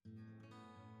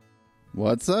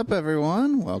What's up,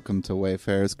 everyone? Welcome to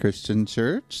Wayfarers Christian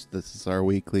Church. This is our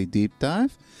weekly deep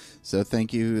dive. So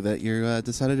thank you that you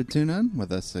decided to tune in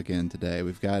with us again today.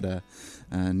 We've got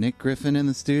Nick Griffin in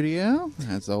the studio,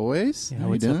 as always. Yeah,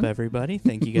 what's up, everybody?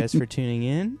 Thank you guys for tuning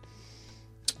in.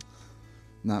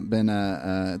 Not been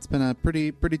it's been a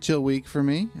pretty chill week for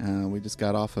me. We just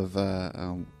got off of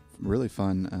a really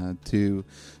fun 2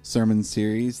 sermon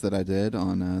series that I did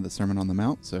on the Sermon on the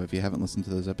Mount. So if you haven't listened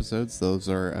to those episodes, those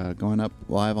are going up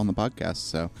live on the podcast.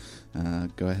 So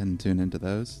go ahead and tune into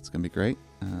those. It's going to be great.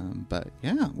 But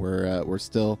yeah, we're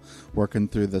still working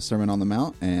through the Sermon on the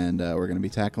Mount, and we're going to be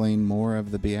tackling more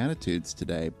of the Beatitudes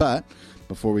today. But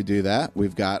before we do that,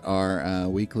 we've got our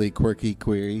weekly quirky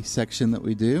query section that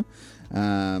we do.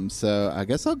 So I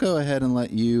guess I'll go ahead and let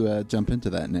you jump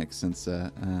into that, Nick, since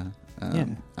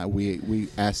we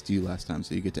asked you last time,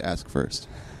 so you get to ask first.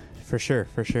 For sure.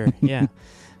 Yeah.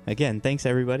 Again, thanks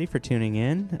everybody for tuning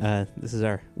in. This is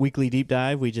our weekly deep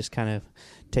dive. We just kind of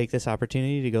take this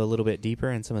opportunity to go a little bit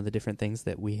deeper in some of the different things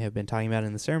that we have been talking about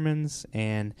in the sermons.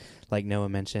 And like Noah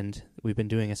mentioned, we've been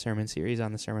doing a sermon series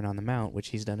on the Sermon on the Mount, which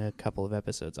he's done a couple of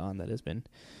episodes on that has been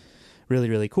really,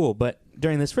 really cool. But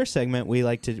during this first segment, we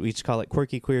just call it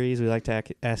quirky queries. We like to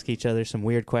ask each other some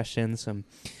weird questions, some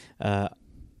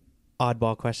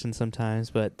oddball questions sometimes,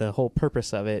 but the whole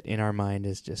purpose of it in our mind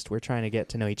is just we're trying to get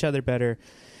to know each other better,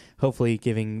 hopefully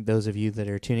giving those of you that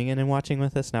are tuning in and watching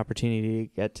with us an opportunity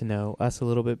to get to know us a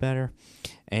little bit better.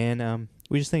 And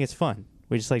we just think it's fun.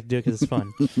 We just like to do it because it's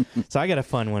fun. So I got a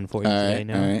fun one for you today.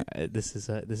 No, this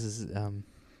is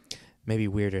maybe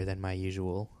weirder than my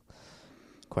usual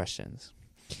questions.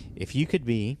 If you could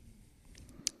be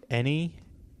any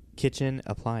kitchen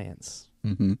appliance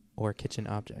or kitchen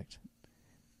object,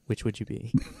 which would you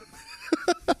be?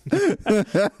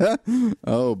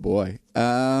 Oh boy.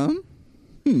 I'll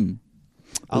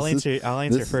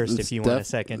answer first if you want a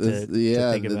second to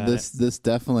think about it. This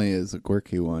definitely is a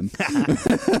quirky one.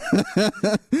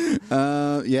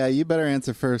 Yeah, you better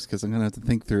answer first because I'm gonna have to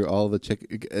think through all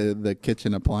the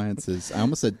kitchen appliances. I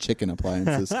almost said chicken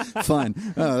appliances. Fun.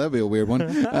 Oh, that'd be a weird one.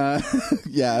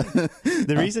 Yeah.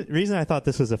 The reason I thought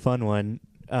this was a fun one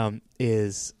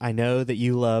is I know that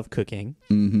you love cooking.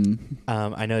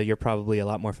 I know you're probably a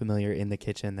lot more familiar in the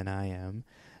kitchen than I am.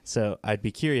 So I'd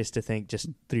be curious to think just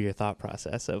through your thought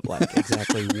process of like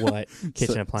exactly what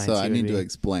kitchen appliance you would be. So I need to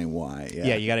explain why.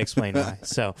 Yeah, you got to explain why.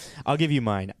 So I'll give you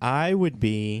mine. I would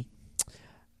be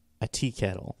a tea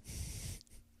kettle.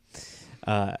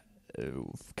 A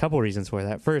couple reasons for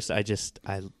that. First, I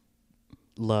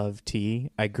love tea.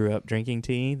 I grew up drinking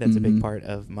tea. That's a big part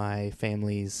of my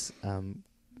family's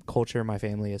culture. My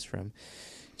family is from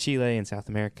Chile in South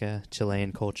America.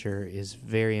 Chilean culture is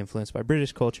very influenced by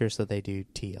British culture, so they do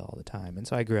tea all the time. And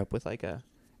so I grew up with like a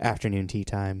afternoon tea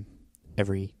time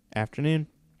every afternoon.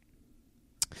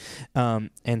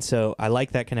 And so I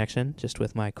like that connection just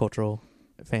with my cultural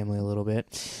family a little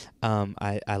bit.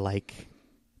 I like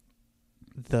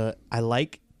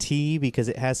tea because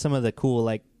it has some of the cool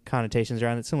like connotations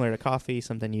around it, similar to coffee,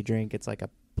 something you drink. It's like a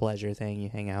pleasure thing. You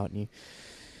hang out and you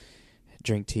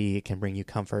drink tea. It can bring you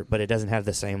comfort, but it doesn't have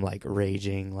the same like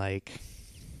raging, like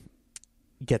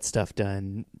get stuff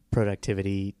done,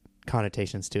 productivity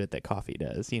connotations to it that coffee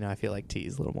does. You know, I feel like tea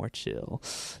is a little more chill,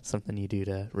 something you do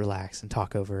to relax and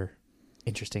talk over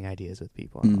interesting ideas with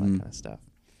people and all that kind of stuff.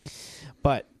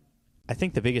 But I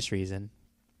think the biggest reason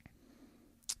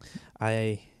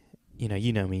you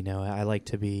know me, Noah, I like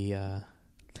to be,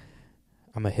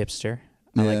 I'm a hipster.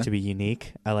 I like to be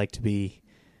unique. I like to be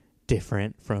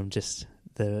different from just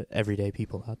the everyday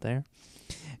people out there.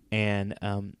 And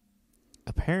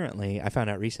apparently, I found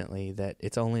out recently that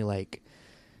it's only like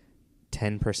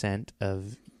 10%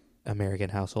 of American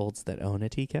households that own a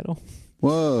tea kettle.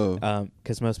 Whoa.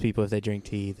 Because most people, if they drink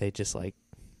tea, they just like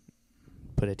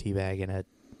put a tea bag in a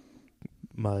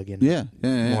mug and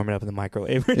warm it up in the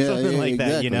microwave or something like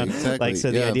that, you know? Exactly. Like,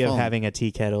 so the idea of having a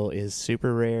tea kettle is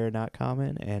super rare, not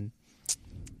common, and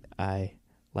I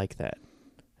like that.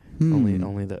 Only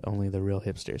the real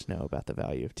hipsters know about the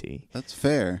value of tea. That's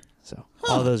fair. So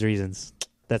all those reasons,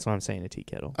 that's why I'm saying a tea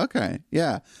kettle. Okay.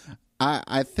 Yeah.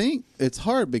 I think it's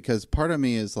hard because part of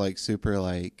me is like super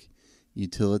like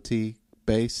utility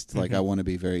based. Like I want to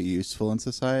be very useful in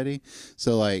society.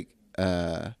 So like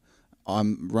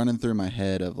I'm running through my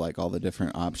head of like all the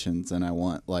different options, and I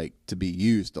want like to be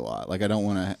used a lot. Like I don't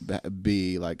want to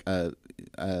be like a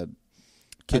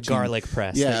kitchen. A garlic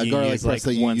press. Yeah, that a garlic use, press like,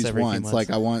 that you once use every few once. months. Like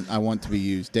I want to be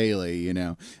used daily, you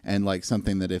know, and like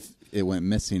something that if it went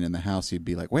missing in the house, you'd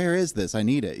be like, "Where is this? I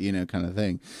need it," you know, kind of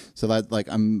thing. So that like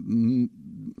I'm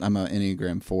I'm an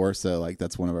Enneagram 4, so like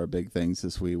that's one of our big things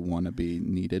is we want to be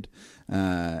needed,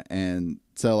 and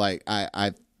so like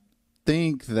I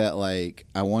think that like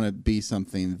I want to be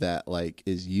something that like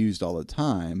is used all the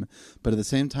time, but at the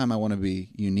same time I want to be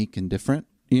unique and different.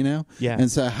 Yeah.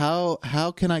 And so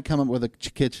how can I come up with a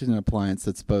kitchen appliance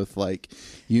that's both like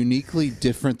uniquely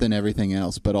different than everything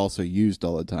else, but also used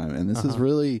all the time? And this is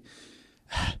really,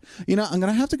 I'm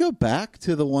gonna have to go back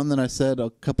to the one that I said a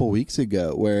couple weeks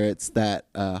ago, where it's that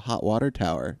hot water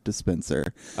tower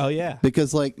dispenser. Oh yeah,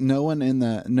 because like no one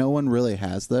really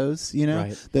has those.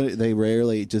 Right. They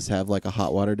rarely just have like a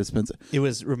hot water dispenser. It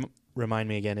was. Remind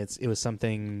me again. It was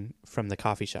something from the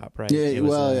coffee shop, right?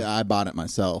 Yeah, I bought it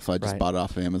myself. I just Right. bought it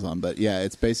off of Amazon. But yeah,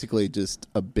 it's basically just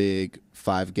a big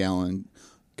 5-gallon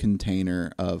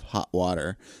container of hot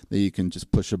water that you can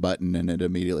just push a button in it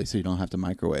immediately, so you don't have to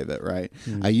microwave it. Right?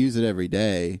 I use it every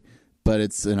day, but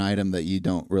it's an item that you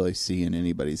don't really see in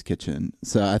anybody's kitchen.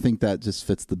 So I think that just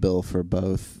fits the bill for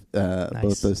both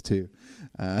those two.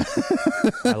 I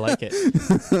like it.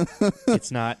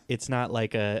 It's not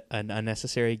like an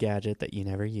unnecessary gadget that you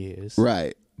never use,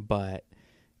 Right. but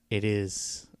it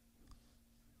is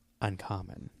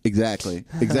uncommon. Exactly.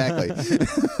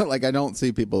 Like I don't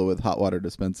see people with hot water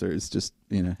dispensers just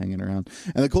hanging around.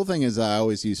 And the cool thing is I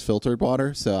always use filtered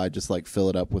water, so I just like fill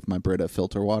it up with my Brita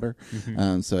filter water.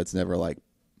 So it's never like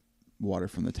water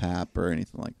from the tap or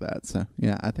anything like that. So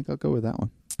yeah, I think I'll go with that one.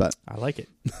 But I like it.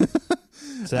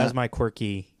 So that was my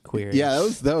quirky query. Yeah,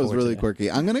 that was really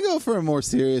quirky. I'm gonna go for a more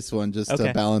serious one just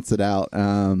to balance it out.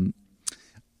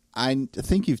 I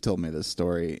think you've told me this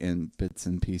story in bits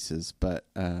and pieces, but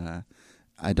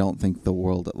I don't think the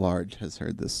world at large has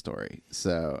heard this story.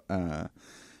 So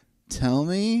tell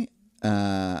me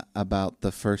about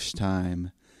the first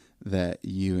time that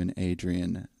you and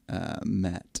Adrian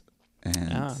met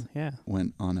and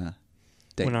went on a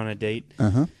date. Went on a date.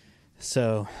 Uh-huh.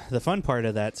 So the fun part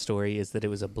of that story is that it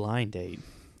was a blind date.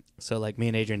 So like me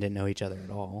and Adrian didn't know each other at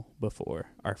all before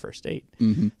our first date.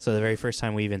 Mm-hmm. So the very first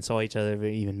time we even saw each other,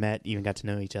 we even met, even got to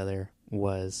know each other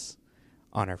was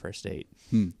on our first date.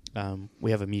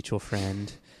 We have a mutual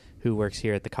friend who works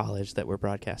here at the college that we're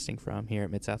broadcasting from here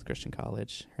at Mid-South Christian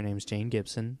College. Her name's Jane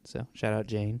Gibson. So shout out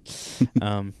Jane.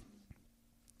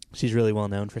 She's really well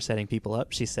known for setting people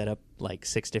up. She set up like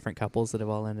 6 different couples that have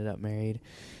all ended up married.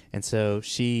 And so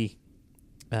she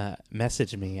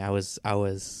messaged me. I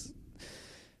was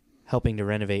helping to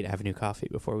renovate Avenue Coffee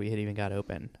before we had even got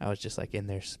open. I was just like in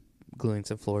there gluing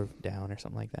some floor down or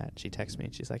something like that. She texted me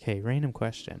and she's like, "Hey, random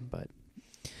question, but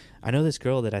I know this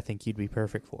girl that I think you'd be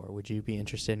perfect for. Would you be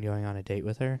interested in going on a date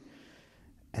with her?"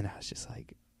 And I was just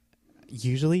like,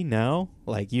 usually no.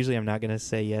 Like usually I'm not going to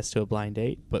say yes to a blind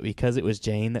date, but because it was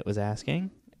Jane that was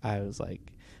asking, I was like,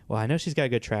 well, I know she's got a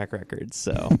good track record,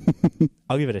 so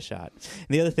I'll give it a shot. And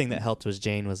the other thing that helped was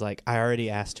Jane was like, I already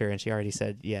asked her, and she already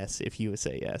said yes if you would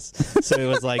say yes. So it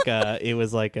was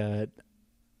like a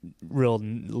real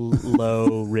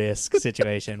low risk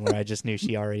situation where I just knew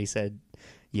she already said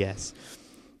yes.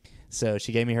 So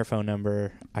she gave me her phone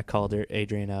number. I called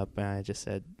Adrian up, and I just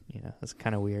said, it's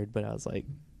kind of weird, but I was like,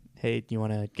 hey, do you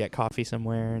want to get coffee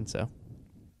somewhere? And so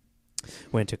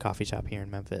went to a coffee shop here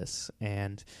in Memphis,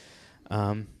 and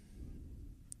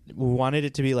we wanted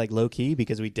it to be like low key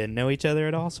because we didn't know each other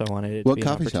at all. So I wanted it to be What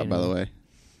coffee shop, by the way?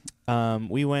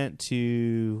 We went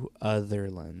to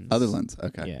Otherlands. Otherlands,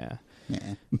 okay. Yeah.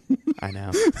 Yeah. I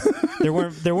know.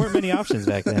 There weren't many options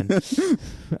back then.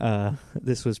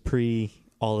 This was pre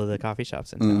all of the coffee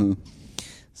shops in town.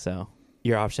 So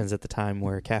your options at the time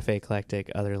were Cafe Eclectic,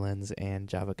 Otherlands, and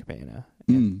Java Cabana.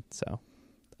 And so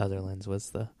Otherlands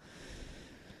was the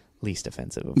least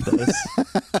offensive of those.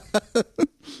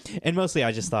 And mostly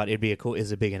I just thought it'd be a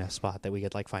big enough spot that we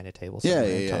could like find a table somewhere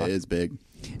and talk. It's big.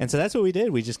 And so that's what we did.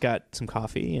 We just got some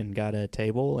coffee and got a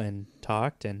table and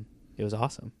talked, and it was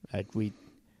awesome. We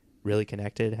really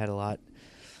connected, had a lot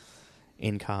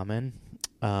in common.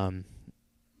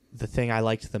 The thing I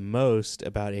liked the most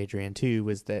about Adrienne too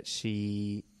was that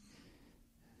she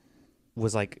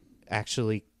was like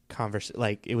actually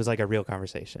it was like a real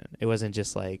conversation. It wasn't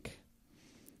just like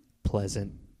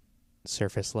pleasant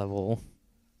surface level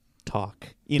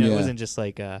talk. It wasn't just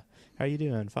like how are you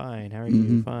doing? Fine. How are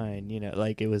you? Fine.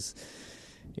 Like it was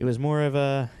more of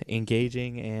a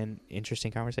engaging and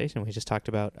interesting conversation. We just talked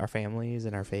about our families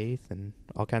and our faith and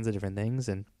all kinds of different things,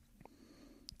 and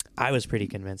I was pretty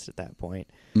convinced at that point.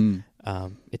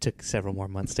 It took several more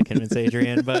months to convince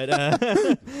Adrienne, but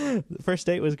the first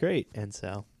date was great. And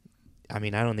so, I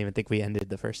mean, I don't even think we ended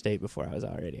the first date before I was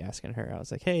already asking her. I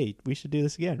was like, hey, we should do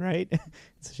this again, right?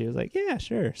 So she was like, yeah,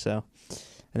 sure. So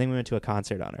I think we went to a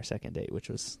concert on our second date, which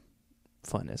was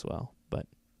fun as well. But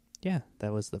Yeah,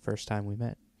 that was the first time we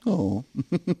met. Oh.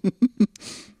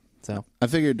 So I'd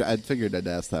figured I'd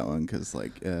ask that one because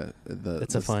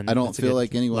it's a fun. I don't feel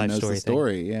like anyone knows the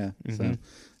story. Thing. Yeah.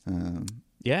 Mm-hmm. So.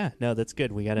 Yeah. No, that's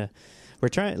good. We're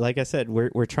trying. Like I said,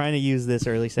 we're trying to use this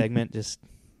early segment just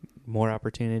more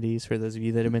opportunities for those of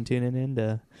you that have been tuning in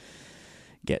to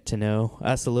get to know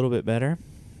us a little bit better.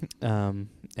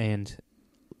 And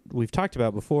we've talked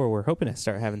about before, we're hoping to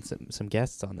start having some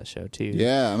guests on the show too.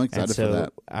 Yeah, I'm excited for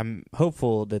that. I'm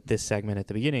hopeful that this segment at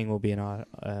the beginning will be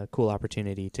a cool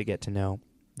opportunity to get to know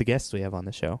the guests we have on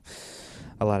the show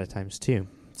a lot of times too.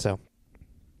 So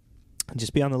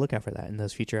just be on the lookout for that in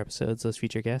those future episodes, those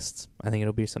future guests. I think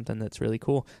it'll be something that's really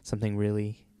cool, something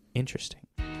really interesting.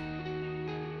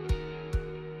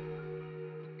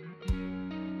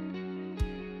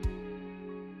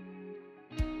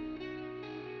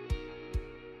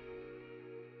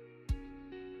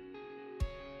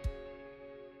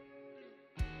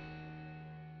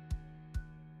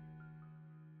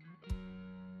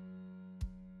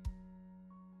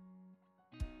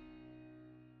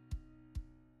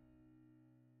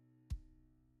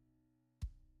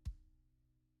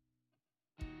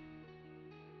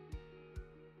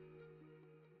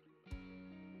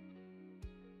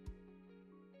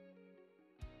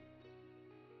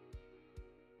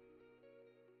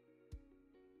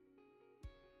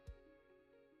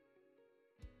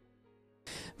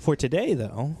 For today,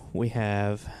 though, we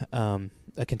have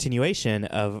a continuation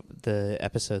of the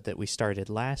episode that we started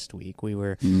last week. We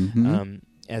were,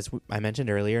 as I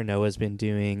mentioned earlier, Noah's been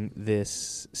doing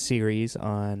this series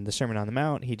on the Sermon on the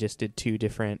Mount. He just did 2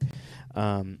 different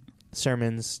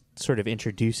sermons sort of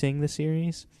introducing the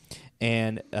series.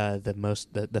 And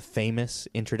the famous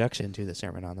introduction to the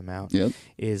Sermon on the Mount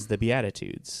is the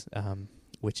Beatitudes,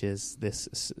 which is this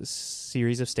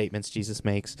series of statements Jesus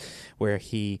makes where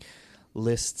he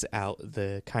lists out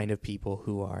the kind of people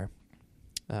who are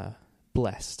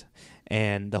blessed.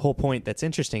 And the whole point that's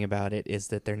interesting about it is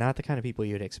that they're not the kind of people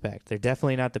you'd expect. They're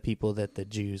definitely not the people that the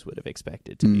Jews would have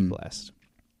expected to be blessed.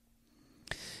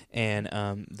 And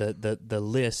the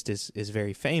list is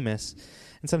very famous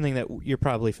and something that you're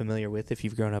probably familiar with if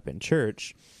you've grown up in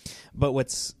church. But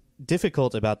what's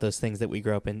difficult about those things that we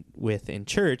grow up with in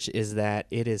church is that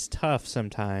it is tough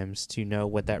sometimes to know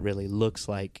what that really looks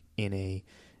like in a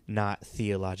not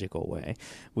theological way.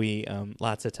 We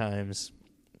lots of times,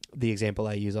 the example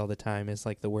I use all the time is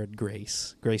like the word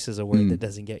grace. Grace is a word that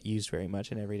doesn't get used very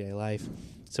much in everyday life.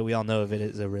 So we all know of it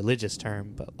as a religious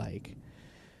term, but like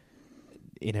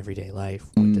in everyday life,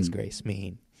 what does grace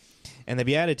mean? And the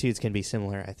Beatitudes can be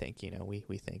similar, I think.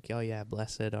 We think, oh yeah,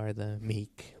 blessed are the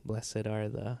meek, blessed are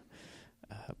the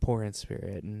poor in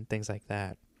spirit, and things like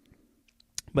that.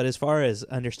 But as far as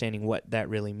understanding what that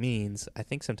really means, I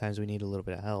think sometimes we need a little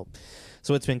bit of help.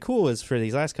 So what's been cool is for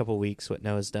these last couple of weeks, what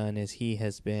Noah's done is he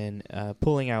has been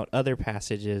pulling out other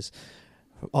passages,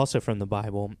 also from the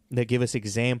Bible, that give us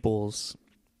examples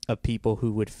of people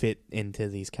who would fit into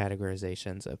these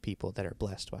categorizations of people that are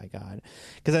blessed by God.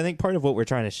 Because I think part of what we're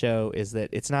trying to show is that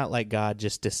it's not like God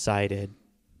just decided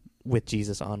with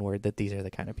Jesus onward that these are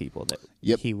the kind of people that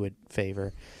he would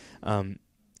favor.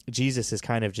 Jesus is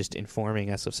kind of just informing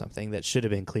us of something that should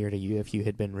have been clear to you if you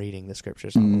had been reading the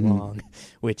scriptures all along,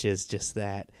 which is just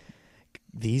that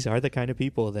these are the kind of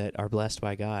people that are blessed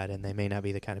by God, and they may not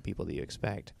be the kind of people that you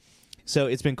expect. So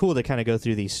it's been cool to kind of go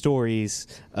through these stories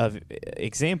of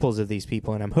examples of these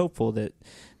people, and I'm hopeful that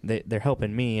they're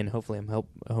helping me, and hopefully I'm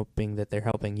hoping that they're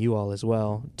helping you all as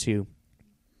well to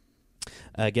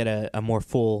get a more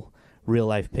full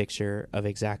real-life picture of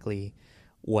exactly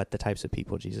what the types of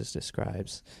people Jesus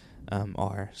describes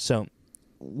are. So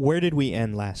where did we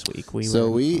end last week?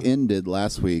 We ended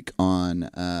last week on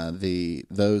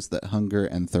those that hunger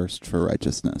and thirst for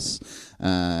righteousness,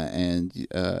 and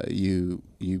you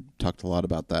talked a lot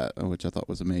about that, which I thought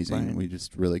was amazing. Right. We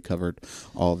just really covered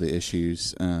all the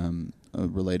issues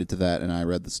related to that, and I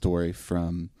read the story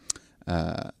from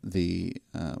the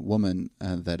woman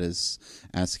that is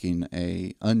asking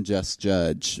a unjust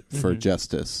judge for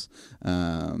justice,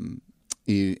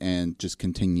 and just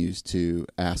continues to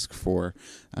ask for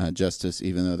justice,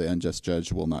 even though the unjust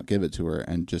judge will not give it to her,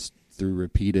 and just through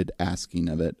repeated asking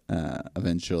of it,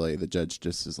 eventually the judge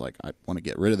just is like, I want to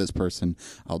get rid of this person.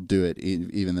 I'll do it,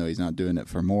 even though he's not doing it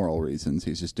for moral reasons.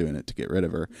 He's just doing it to get rid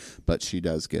of her. But she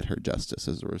does get her justice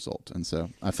as a result. And so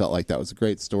I felt like that was a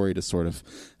great story to sort of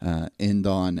end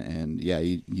on. And yeah,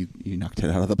 you knocked it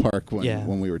out of the park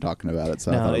when we were talking about it.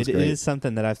 So I thought it was great. It is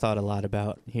something that I've thought a lot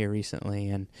about here recently.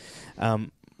 And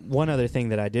one other thing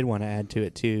that I did want to add to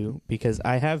it too, because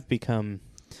I have become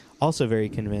also very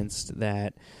convinced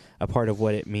that a part of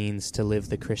what it means to live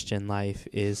the Christian life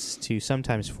is to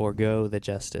sometimes forego the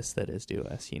justice that is due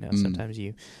us. Sometimes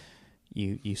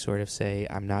you sort of say,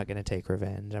 I'm not going to take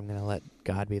revenge. I'm going to let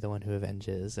God be the one who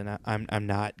avenges, and I'm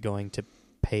not going to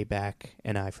pay back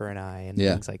an eye for an eye and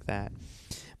things like that.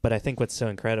 But I think what's so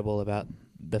incredible about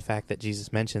the fact that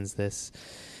Jesus mentions this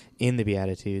in the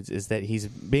Beatitudes is that he's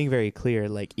being very clear,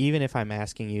 like, even if I'm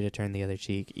asking you to turn the other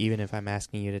cheek, even if I'm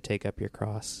asking you to take up your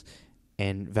cross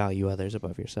and value others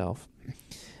above yourself,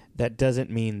 that doesn't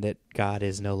mean that God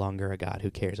is no longer a God who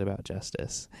cares about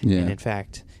justice. Yeah. And in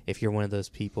fact, if you're one of those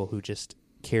people who just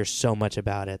cares so much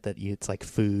about it that it's like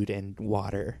food and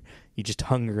water, you just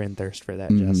hunger and thirst for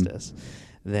that justice,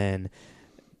 then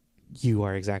you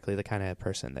are exactly the kind of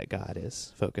person that God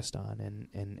is focused on,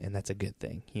 and that's a good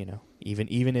thing,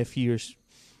 Even if you're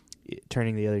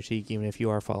turning the other cheek, even if you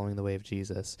are following the way of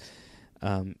Jesus,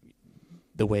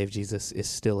 the way of Jesus is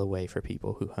still a way for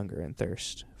people who hunger and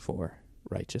thirst for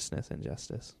righteousness and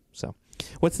justice. So,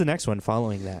 what's the next one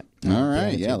following that? All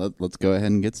right, let's go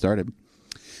ahead and get started.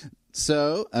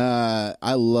 So,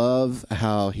 I love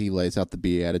how he lays out the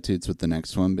Beatitudes with the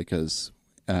next one, because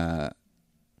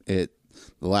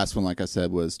the last one, like I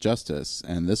said, was justice,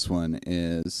 and this one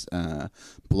is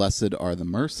blessed are the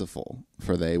merciful,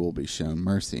 for they will be shown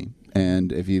mercy.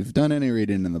 And if you've done any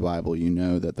reading in the Bible, you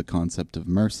know that the concept of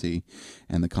mercy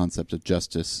and the concept of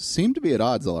justice seem to be at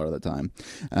odds a lot of the time.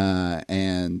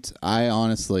 And I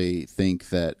honestly think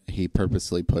that he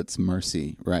purposely puts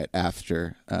mercy right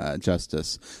after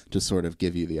justice to sort of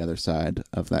give you the other side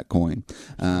of that coin.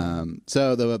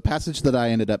 So the passage that I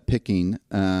ended up picking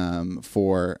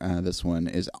for this one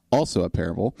is also a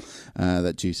parable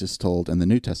that Jesus told in the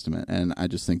New Testament. And I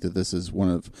just think that this is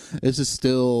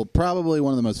still probably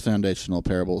one of the most foundational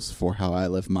parables for how I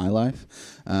live my life,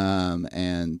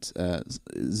 and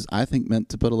is, I think, meant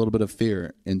to put a little bit of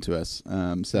fear into us.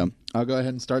 So I'll go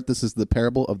ahead and start. This is the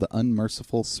parable of the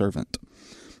unmerciful servant.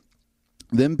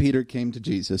 Then Peter came to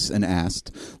Jesus and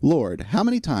asked, Lord, how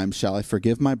many times shall I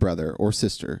forgive my brother or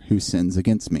sister who sins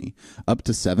against me? Up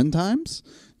to 7 times?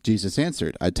 Jesus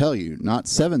answered, I tell you, not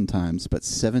 7 times, but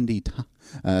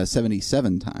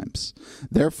 77 times.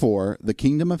 Therefore, the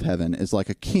kingdom of heaven is like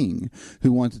a king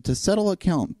who wanted to settle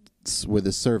accounts with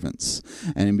his servants,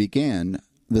 and he began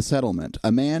the settlement.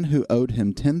 A man who owed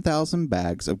him 10,000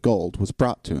 bags of gold was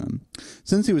brought to him.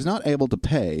 Since he was not able to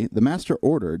pay, the master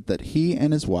ordered that he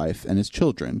and his wife and his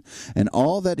children and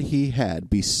all that he had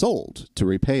be sold to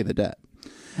repay the debt.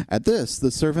 At this,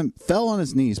 the servant fell on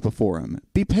his knees before him.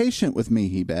 Be patient with me,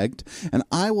 he begged, and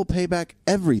I will pay back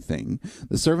everything.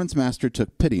 The servant's master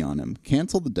took pity on him,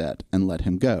 canceled the debt, and let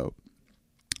him go.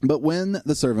 But when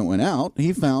the servant went out,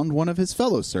 he found one of his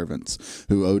fellow servants,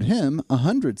 who owed him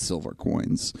 100 silver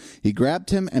coins. He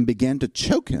grabbed him and began to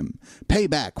choke him. Pay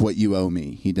back what you owe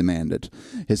me, he demanded.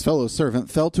 His fellow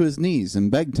servant fell to his knees and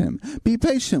begged him, Be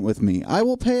patient with me, I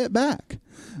will pay it back.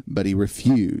 But he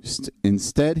refused.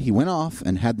 Instead, he went off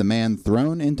and had the man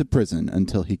thrown into prison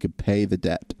until he could pay the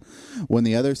debt. When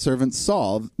the other servants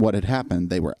saw what had happened,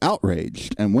 they were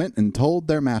outraged and went and told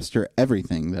their master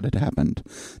everything that had happened.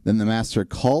 Then the master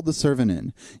called the servant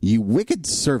in. You wicked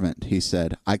servant, he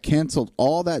said, I canceled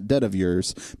all that debt of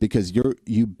yours because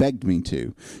you begged me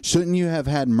to. Shouldn't you have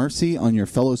had mercy on your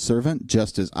fellow servant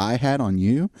just as I had on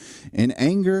you? In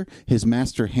anger, his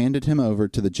master handed him over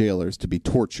to the jailers to be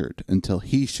tortured until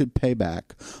he should pay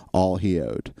back all he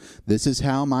owed. This is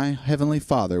how my heavenly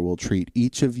Father will treat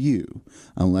each of you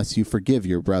unless you forgive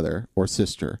your brother or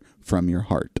sister from your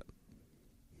heart.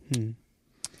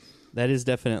 That is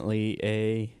definitely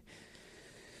a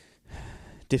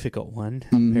difficult one,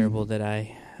 parable that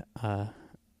I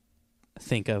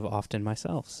think of often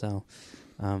myself. So,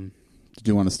 did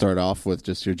you want to start off with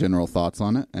just your general thoughts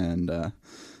on it, and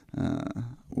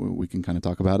we can kind of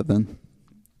talk about it then?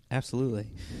 Absolutely.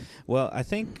 Well, I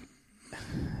think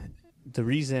the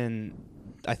reason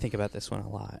I think about this one a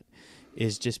lot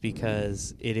is just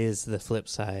because it is the flip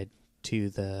side to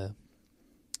the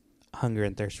hunger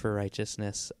and thirst for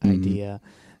righteousness idea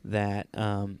that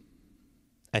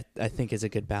I think is a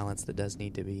good balance that does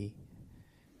need to be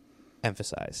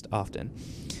emphasized often.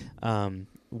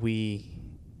 We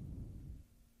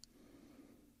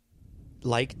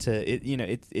like to,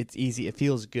 it's easy. It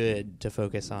feels good to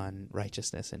focus on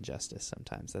righteousness and justice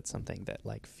sometimes. That's something that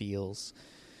feels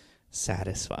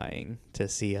satisfying to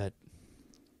see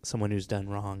someone who's done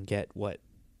wrong get what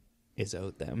is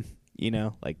owed them.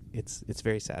 It's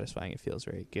very satisfying. It feels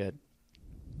very good.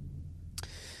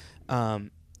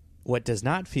 What does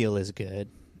not feel as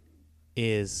good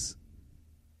is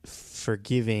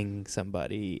forgiving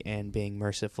somebody and being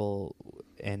merciful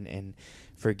and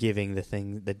forgiving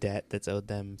the debt that's owed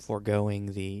them,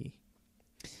 foregoing the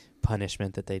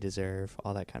punishment that they deserve,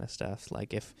 all that kind of stuff.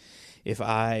 Like if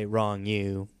I wrong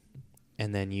you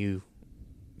and then you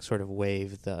sort of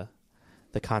waive the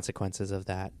consequences of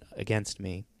that against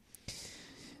me,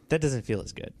 that doesn't feel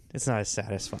as good. It's not as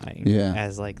satisfying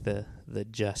as like the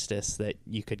justice that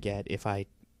you could get if I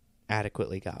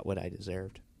adequately got what I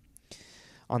deserved.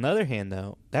 On the other hand,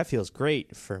 though, that feels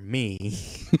great for me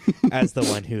as the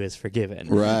one who is forgiven.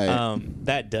 Right.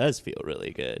 That does feel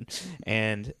really good.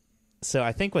 And so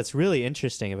I think what's really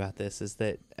interesting about this is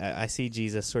that I see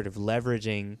Jesus sort of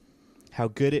leveraging how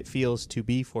good it feels to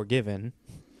be forgiven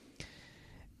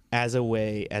as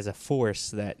a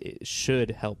force that it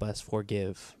should help us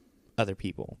forgive other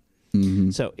people.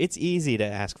 Mm-hmm. So it's easy to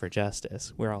ask for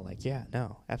justice. We're all like, yeah,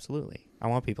 no, absolutely. I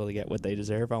want people to get what they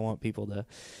deserve. I want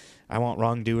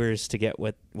wrongdoers to get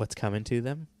what's coming to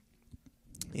them.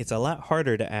 It's a lot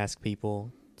harder to ask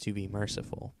people to be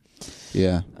merciful.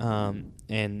 Yeah.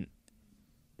 And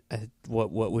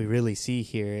what we really see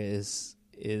here is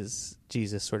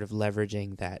Jesus sort of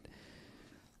leveraging that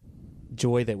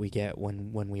joy that we get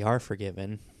when we are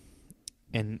forgiven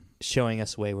and showing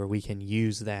us a way where we can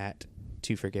use that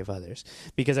to forgive others.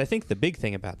 Because I think the big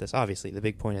thing about this, obviously the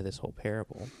big point of this whole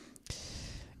parable,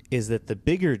 is that the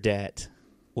bigger debt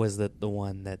was the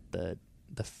one that the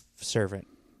servant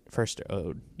first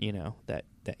owed, that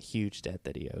huge debt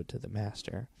that he owed to the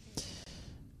master.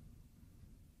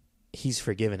 He's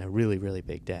forgiven a really, really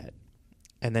big debt.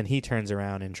 And then he turns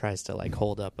around and tries to like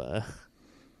hold up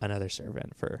another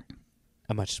servant for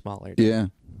a much smaller debt. Yeah.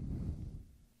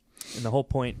 And the whole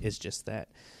point is just that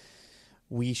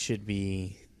we should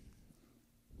be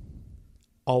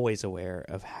always aware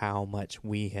of how much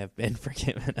we have been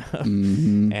forgiven of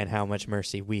and how much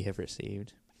mercy we have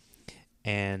received,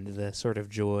 and the sort of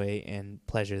joy and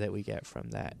pleasure that we get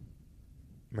from that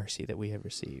mercy that we have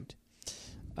received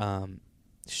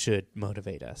should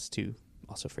motivate us to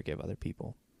also forgive other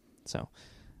people. So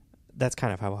that's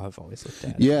kind of how I've always looked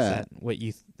at it. Yeah. Is that what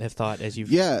you have thought as you've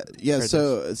heard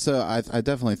so this? So I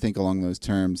definitely think along those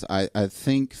terms. I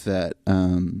think that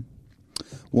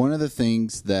one of the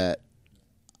things that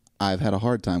I've had a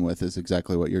hard time with is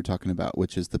exactly what you're talking about,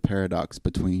 which is the paradox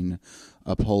between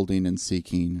upholding and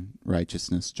seeking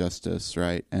righteousness, justice,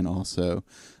 right, and also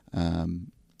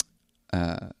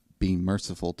being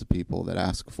merciful to people that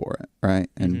ask for it, right?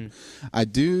 And I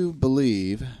do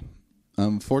believe,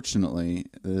 unfortunately,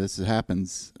 this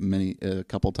happens a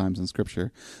couple times in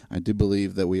Scripture. I do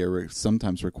believe that we are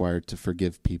sometimes required to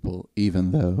forgive people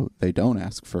even though they don't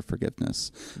ask for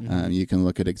forgiveness. You can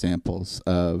look at examples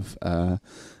of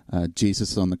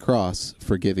Jesus on the cross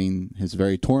forgiving his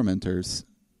very tormentors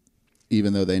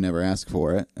even though they never ask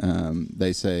for it.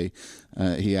 They say,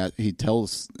 he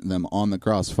tells them on the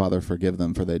cross, Father, forgive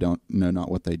them, for they don't know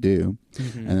not what they do.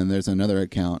 And then there's another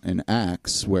account in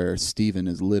Acts where Stephen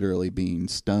is literally being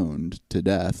stoned to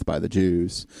death by the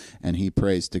Jews, and he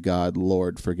prays to God,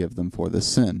 Lord, forgive them for this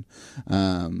sin.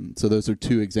 So those are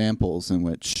two examples in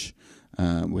which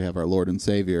we have our Lord and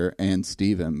Savior and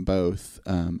Stephen both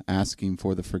asking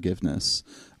for the forgiveness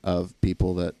of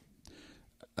people that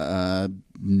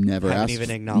never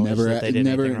acknowledged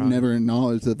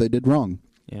that they did wrong.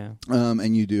 Yeah.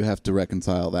 And you do have to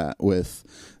reconcile that with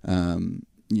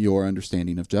your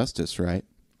understanding of justice, right?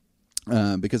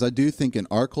 Because I do think in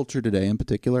our culture today in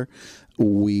particular,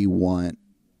 we want,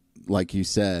 like you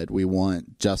said, we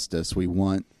want justice. We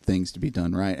want things to be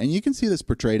done right. And you can see this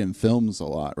portrayed in films a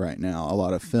lot right now. A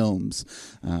lot of films,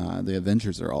 the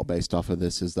Avengers are all based off of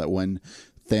this, is that when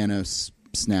Thanos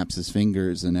snaps his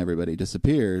fingers and everybody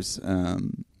disappears,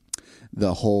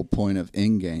 the whole point of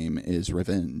Endgame is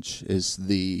revenge, is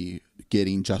the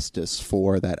getting justice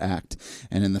for that act.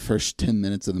 And in the first 10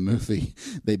 minutes of the movie,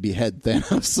 they behead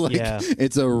Thanos.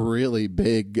 It's a really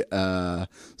big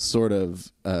sort of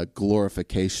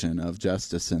glorification of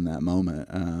justice in that moment,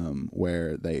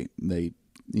 where they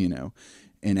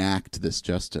enact this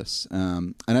justice.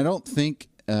 And I don't think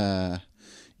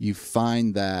you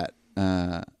find that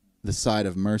the side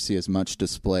of mercy is much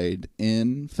displayed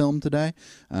in film today.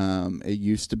 It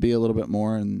used to be a little bit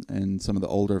more in some of the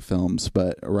older films,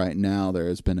 but right now there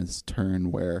has been this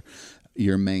turn where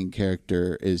your main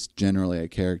character is generally a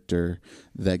character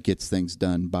that gets things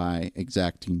done by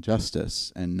exacting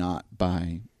justice and not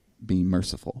by being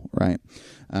merciful, right?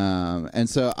 And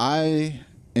so I,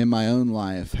 in my own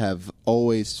life, have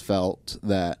always felt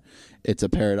that it's a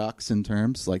paradox in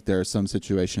terms, like there are some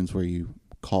situations where you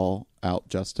call out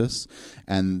justice,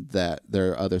 and that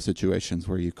there are other situations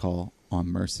where you call on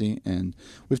mercy. And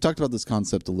we've talked about this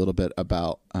concept a little bit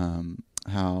about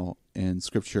how in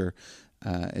Scripture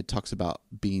it talks about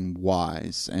being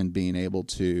wise and being able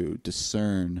to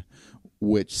discern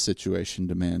which situation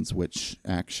demands which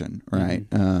action, right?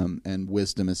 And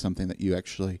wisdom is something that you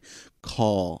actually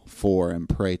call for and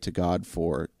pray to God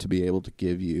for, to be able to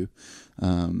give you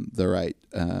the right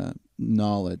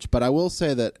knowledge. But I will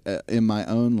say that in my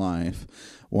own life,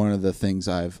 one of the things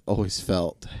I've always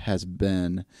felt has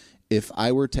been, if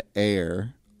I were to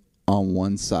err on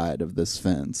one side of this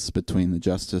fence between the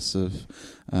justice of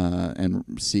and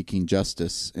seeking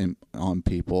justice on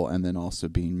people, and then also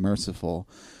being merciful,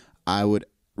 I would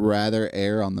rather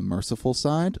err on the merciful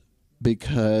side,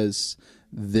 because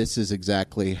this is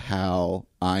exactly how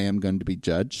I am going to be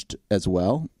judged as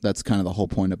well. That's kind of the whole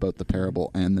point of both the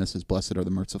parable and this, is blessed are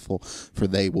the merciful, for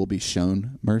they will be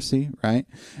shown mercy, right?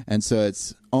 And so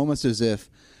it's almost as if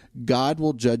God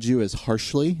will judge you as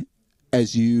harshly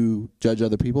as you judge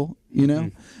other people, you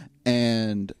know?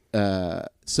 And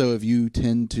so if you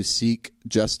tend to seek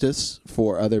justice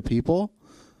for other people,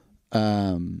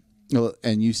 and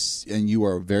you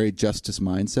are very justice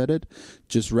mindseted,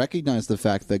 just recognize the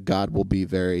fact that God will be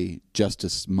very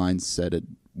justice mindseted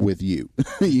with you,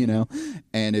 you know?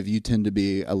 And if you tend to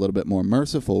be a little bit more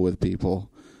merciful with people,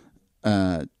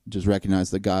 just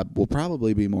recognize that God will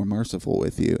probably be more merciful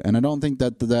with you. And I don't think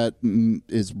that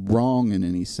is wrong in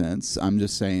any sense. I'm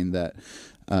just saying that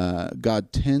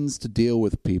God tends to deal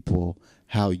with people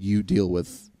how you deal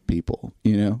with people,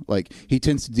 you know, like he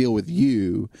tends to deal with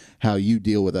you how you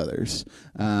deal with others,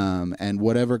 and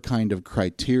whatever kind of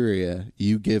criteria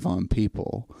you give on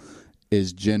people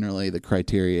is generally the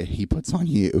criteria he puts on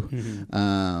you.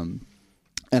 And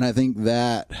I think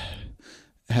that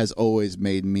has always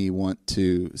made me want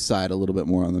to side a little bit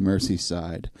more on the mercy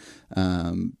side,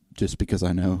 just because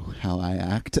I know how I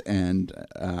act, and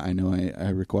I know I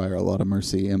require a lot of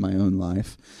mercy in my own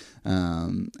life.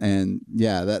 And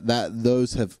yeah,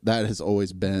 that has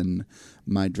always been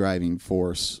my driving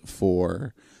force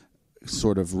for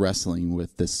sort of wrestling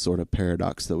with this sort of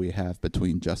paradox that we have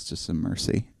between justice and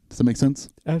mercy. Does that make sense?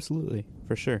 Absolutely,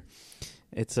 for sure.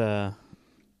 It's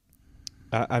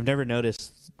I've never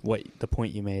noticed what the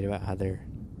point you made about how they're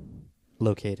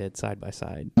located side by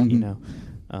side, you know.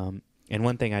 And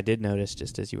one thing I did notice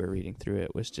just as you were reading through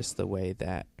it was just the way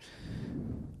that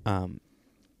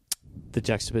the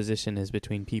juxtaposition is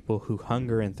between people who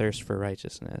hunger and thirst for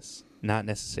righteousness, not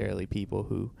necessarily people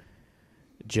who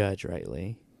judge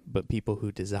rightly, but people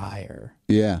who desire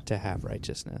to have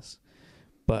righteousness.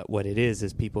 But what it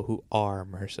is people who are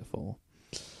merciful.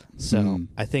 So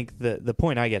I think the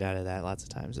point I get out of that lots of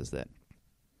times is that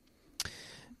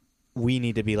we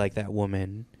need to be like that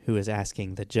woman who is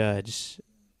asking the judge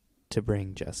to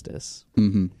bring justice.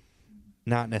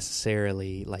 Not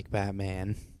necessarily like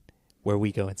Batman, where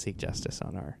we go and seek justice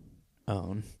on our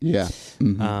own.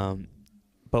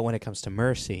 But when it comes to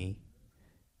mercy,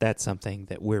 that's something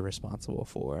that we're responsible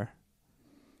for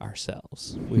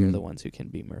ourselves. We are the ones who can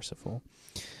be merciful.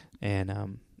 And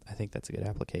I think that's a good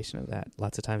application of that.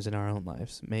 Lots of times in our own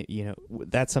lives,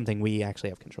 that's something we actually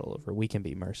have control over. We can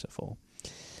be merciful.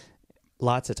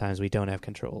 Lots of times we don't have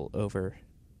control over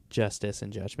justice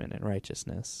and judgment and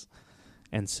righteousness.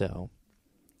 And so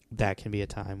that can be a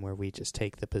time where we just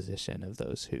take the position of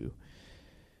those who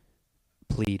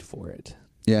plead for it.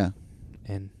 Yeah.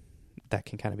 And that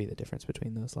can kind of be the difference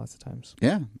between those lots of times.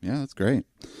 Yeah, that's great.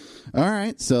 All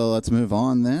right, so let's move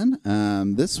on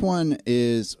then. This one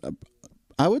is,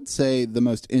 I would say, the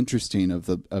most interesting of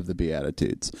the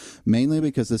Beatitudes, mainly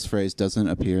because this phrase doesn't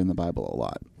appear in the Bible a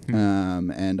lot.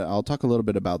 And I'll talk a little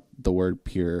bit about the word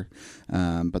pure,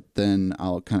 but then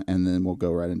and then we'll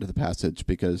go right into the passage,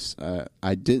 because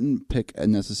I didn't pick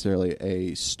necessarily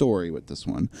a story with this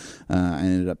one. I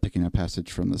ended up picking a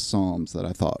passage from the Psalms that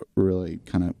I thought really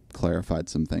kind of clarified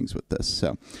some things with this.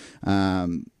 So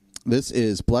this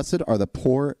is, blessed are the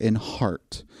poor in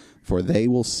heart, for they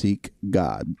will seek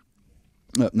God.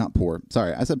 Not poor.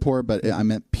 Sorry, I said poor, but I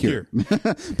meant pure.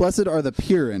 Blessed are the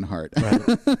pure in heart,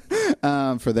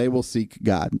 right. For they will seek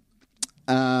God.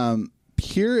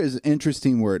 Pure is an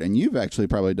interesting word, and you've actually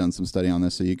probably done some study on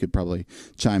this, so you could probably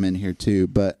chime in here too.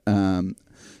 But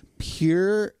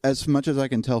pure, as much as I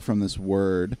can tell from this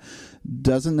word,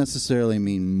 doesn't necessarily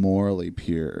mean morally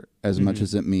pure as much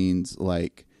as it means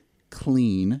like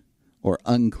clean or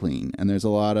unclean. And there's a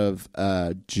lot of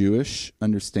Jewish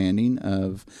understanding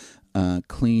of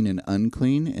clean and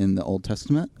unclean in the Old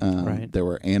Testament. Right. There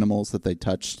were animals that they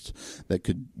touched that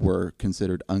were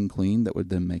considered unclean, that would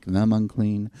then make them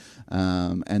unclean.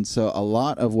 And so a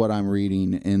lot of what I'm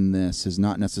reading in this is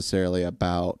not necessarily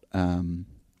about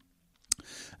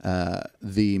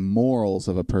the morals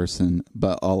of a person,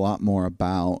 but a lot more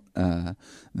about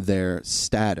their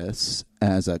status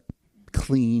as a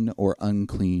clean or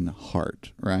unclean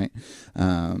heart, right?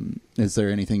 Is there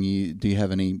anything do you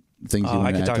have any things you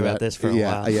want to add to that? I could talk about this for a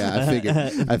while. Yeah,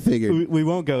 I figured. We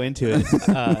won't go into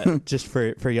it just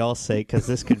for y'all's sake, because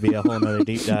this could be a whole nother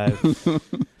deep dive.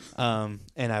 And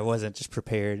I wasn't just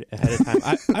prepared ahead of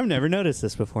time. I've never noticed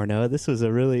this before, Noah. This is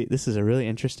a really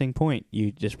interesting point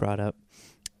you just brought up.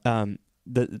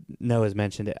 Noah's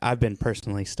mentioned it. I've been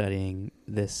personally studying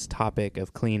this topic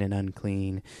of clean and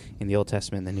unclean in the Old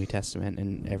Testament and the New Testament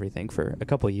and everything for a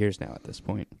couple of years now at this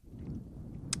point.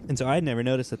 And so I had never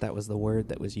noticed that was the word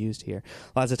that was used here.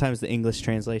 Lots of times the English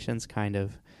translations kind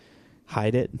of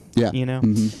hide it, you know?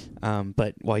 Mm-hmm.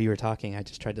 But while you were talking, I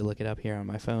just tried to look it up here on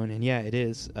my phone. And yeah, it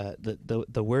is.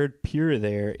 The word pure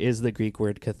there is the Greek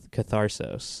word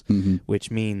katharsos, mm-hmm. which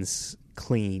means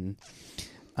clean.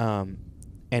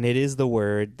 And it is the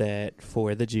word that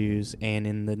for the Jews and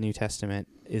in the New Testament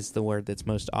is the word that's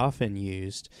most often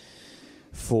used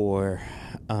for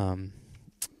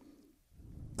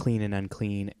clean and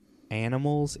unclean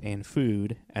animals and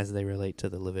food as they relate to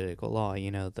the Levitical law.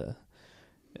 You know, the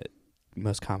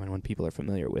most common one people are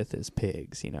familiar with is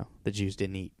pigs. You know, the Jews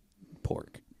didn't eat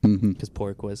pork because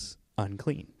pork was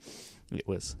unclean. It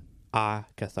was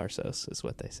katharsos is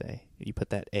what they say. You put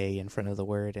that A in front of the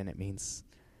word and it means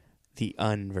the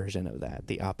version of that,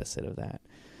 the opposite of that.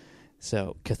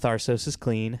 So katharsos is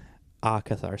clean,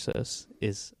 akatharsos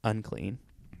is unclean.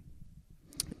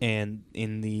 And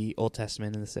in the Old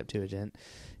Testament, in the Septuagint,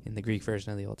 in the Greek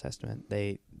version of the Old Testament,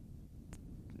 they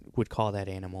would call that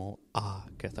animal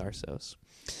akatharsos.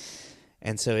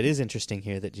 And so it is interesting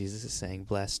here that Jesus is saying,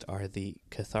 blessed are the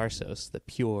katharsos, the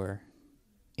pure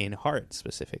in heart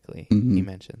specifically, he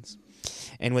mentions.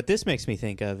 And what this makes me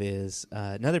think of is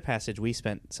another passage we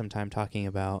spent some time talking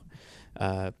about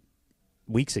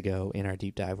weeks ago in our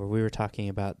deep dive, where we were talking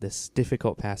about this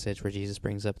difficult passage where Jesus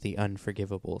brings up the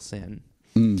unforgivable sin.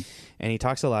 And he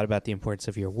talks a lot about the importance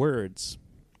of your words.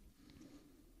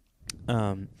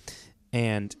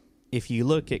 And if you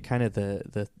look at kind of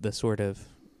the sort of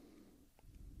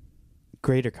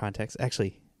greater context,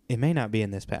 actually, it may not be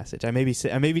in this passage. I may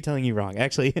be telling you wrong.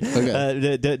 Actually,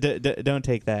 okay. Don't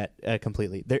take that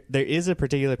completely. There is a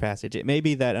particular passage. It may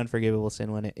be that unforgivable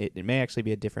sin one. It may actually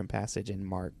be a different passage in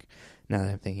Mark, now that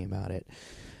I'm thinking about it.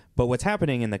 But what's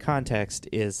happening in the context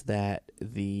is that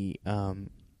the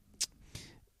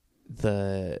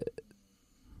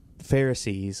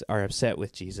Pharisees are upset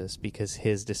with Jesus because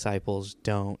his disciples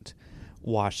don't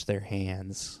wash their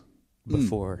hands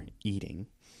before eating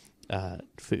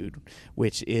food,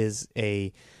 which is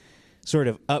a sort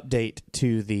of update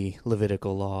to the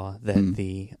Levitical law that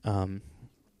the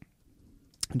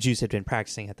Jews had been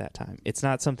practicing at that time. It's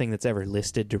not something that's ever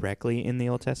listed directly in the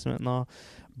Old Testament law,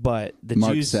 but the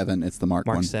Mark Jews... 7, it's the Mark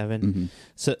 1. 7.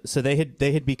 Mm-hmm. So they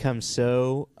had become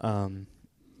so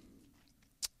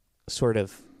sort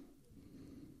of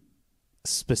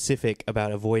specific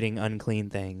about avoiding unclean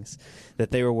things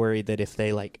that they were worried that if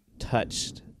they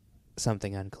touched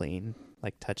something unclean,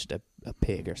 like touched a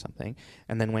pig or something,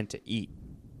 and then went to eat,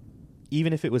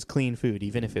 even if it was clean food,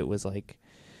 even if it was like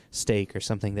steak or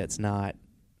something that's not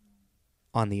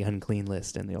on the unclean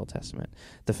list in the Old Testament,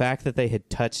 the fact that they had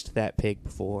touched that pig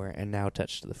before and now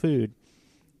touched the food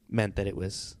meant that it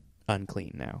was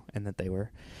unclean now, and that they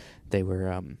were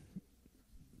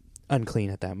unclean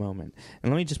at that moment.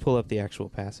 And let me just pull up the actual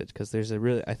passage, because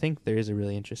I think there is a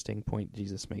really interesting point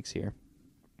Jesus makes here.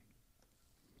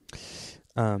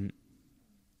 I'll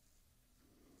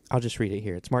just read it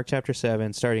here. It's Mark chapter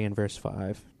 7, starting in verse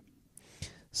 5.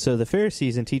 So the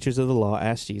Pharisees and teachers of the law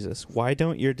asked Jesus, "Why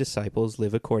don't your disciples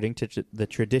live according to the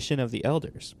tradition of the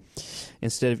elders,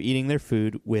 instead of eating their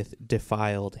food with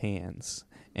defiled hands?"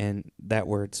 And that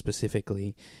word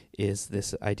specifically is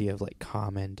this idea of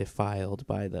common, defiled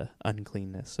by the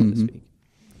uncleanness, so to speak.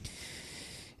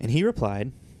 And he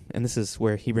replied, and this is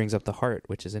where he brings up the heart,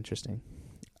 which is interesting.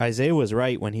 Isaiah was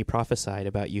right when he prophesied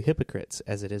about you hypocrites,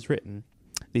 as it is written,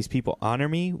 "These people honor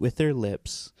me with their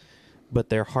lips, but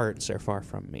their hearts are far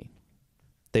from me.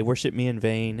 They worship me in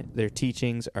vain. Their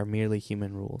teachings are merely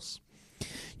human rules.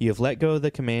 You have let go of the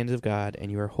commands of God,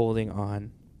 and you are holding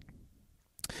on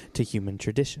to human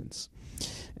traditions."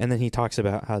 And then he talks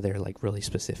about how they're really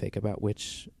specific about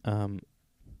which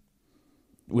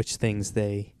things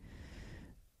they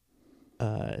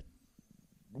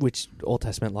which Old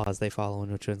Testament laws they follow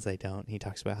and which ones they don't. He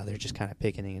talks about how they're just kind of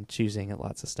picking and choosing at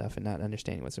lots of stuff and not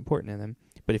understanding what's important in them.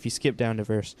 But if you skip down to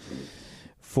verse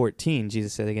 14,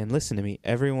 Jesus said again, "Listen to me,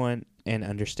 everyone, and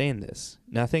understand this.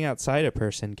 Nothing outside a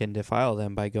person can defile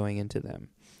them by going into them.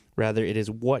 Rather, it is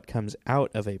what comes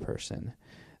out of a person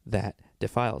that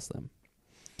defiles them.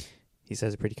 He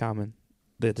says it pretty common.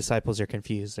 The disciples are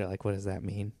confused. They're like, what does that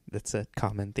mean? That's a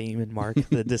common theme in Mark.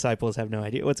 The disciples have no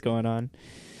idea what's going on.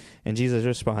 And Jesus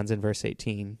responds in verse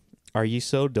 18, "Are you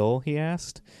so dull?" he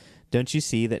asked. "Don't you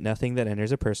see that nothing that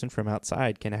enters a person from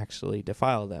outside can actually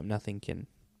defile them? Nothing can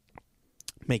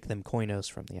make them koinos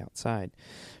from the outside.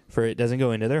 For it doesn't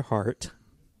go into their heart,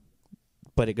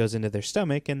 but it goes into their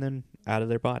stomach and then out of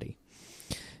their body."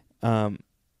 And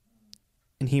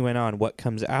he went on, "What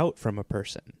comes out from a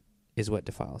person is what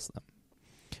defiles them.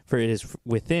 For it is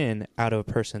within, out of a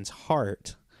person's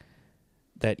heart,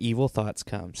 that evil thoughts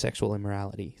come: sexual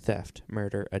immorality, theft,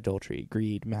 murder, adultery,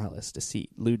 greed, malice, deceit,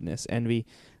 lewdness, envy,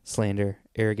 slander,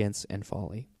 arrogance, and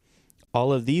folly.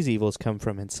 All of these evils come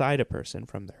from inside a person,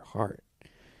 from their heart.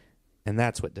 And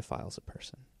that's what defiles a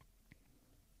person."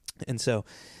 And so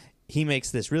he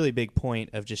makes this really big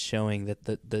point of just showing that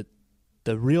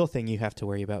the real thing you have to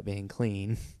worry about being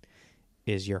clean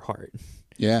is your heart.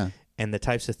 Yeah. And the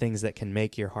types of things that can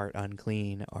make your heart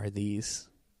unclean are these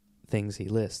things he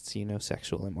lists,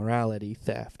 sexual immorality,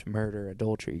 theft, murder,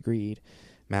 adultery, greed,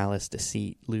 malice,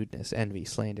 deceit, lewdness, envy,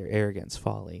 slander, arrogance,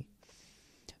 folly.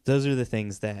 Those are the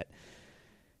things that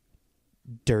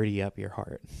dirty up your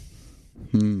heart.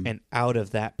 And out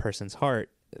of that person's heart,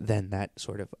 then that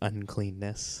sort of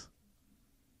uncleanness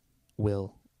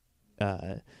will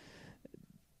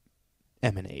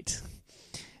emanate.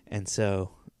 And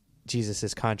so Jesus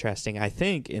is contrasting, I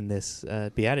think, in this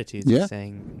Beatitudes,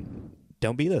 saying,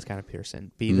 don't be those kind of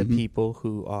person. Be the people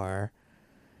who are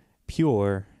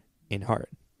pure in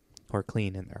heart, or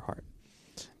clean in their heart,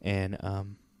 and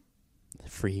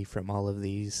free from all of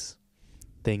these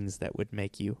things that would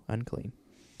make you unclean.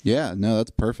 Yeah, no,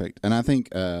 that's perfect. And I think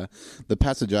the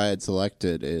passage I had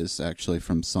selected is actually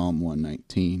from Psalm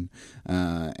 119.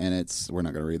 And we're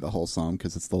not going to read the whole psalm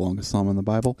because it's the longest psalm in the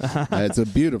Bible. It's a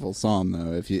beautiful psalm,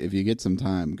 though. If you get some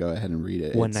time, go ahead and read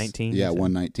it. 119? Yeah,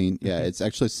 119. Yeah, it's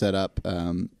actually set up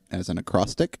as an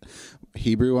acrostic,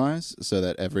 Hebrew-wise, so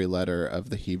that every letter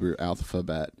of the Hebrew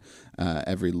alphabet,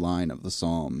 every line of the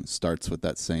psalm starts with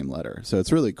that same letter. So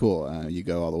it's really cool. You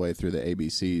go all the way through the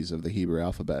ABCs of the Hebrew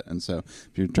alphabet. And so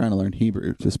if you're trying to learn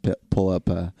Hebrew, just pull up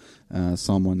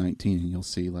Psalm 119 and you'll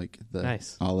see like the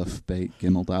nice. Aleph, Beit,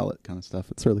 Gimel, Dalet kind of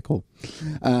stuff. It's really cool.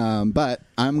 But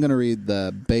I'm going to read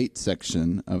the Beit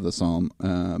section of the psalm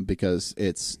because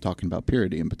it's talking about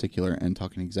purity in particular and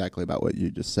talking exactly about what you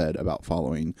just said about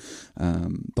following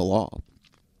the law.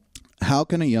 How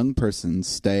can a young person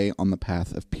stay on the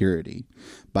path of purity?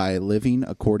 By living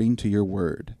according to your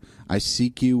word. I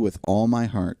seek you with all my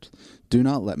heart. Do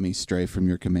not let me stray from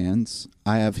your commands.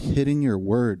 I have hidden your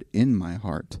word in my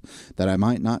heart, that I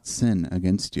might not sin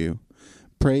against you.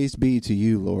 Praise be to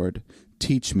you, Lord.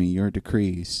 Teach me your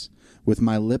decrees. With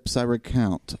my lips I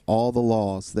recount all the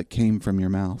laws that came from your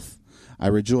mouth. I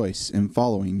rejoice in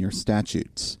following your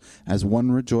statutes, as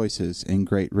one rejoices in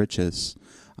great riches.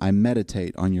 I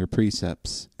meditate on your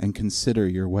precepts and consider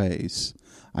your ways.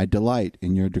 I delight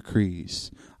in your decrees.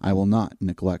 I will not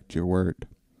neglect your word.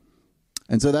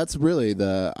 And so that's really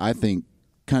I think,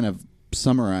 kind of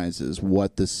summarizes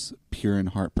what this pure in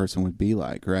heart person would be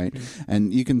like, right? Mm-hmm.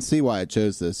 And you can see why I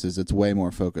chose this, is it's way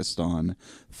more focused on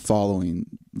following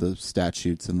the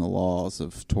statutes and the laws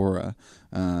of Torah,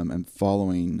 and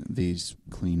following these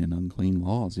clean and unclean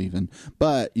laws even.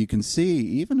 But you can see,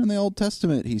 even in the Old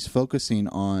Testament, he's focusing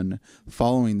on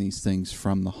following these things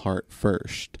from the heart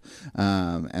first.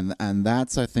 And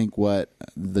that's, I think, what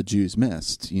the Jews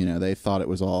missed. They thought it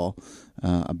was all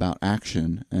about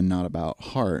action and not about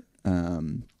heart.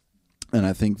 And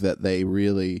I think that they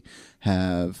really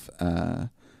have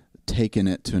taken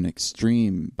it to an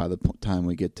extreme by the time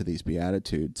we get to these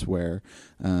Beatitudes, where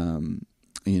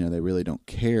they really don't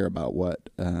care about what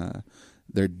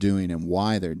they're doing and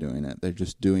why they're doing it. They're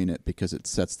just doing it because it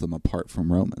sets them apart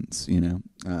from Romans,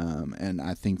 and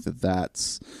I think that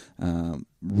that's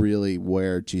really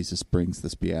where Jesus brings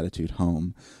this Beatitude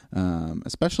home,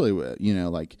 especially,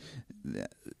 like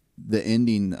the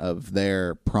ending of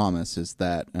their promise is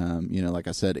that, like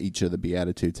I said, each of the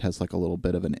Beatitudes has like a little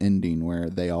bit of an ending where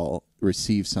they all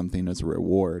receive something as a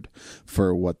reward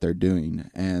for what they're doing.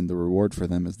 And the reward for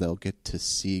them is they'll get to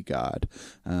see God.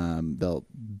 They'll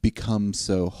become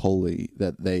so holy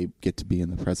that they get to be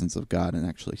in the presence of God and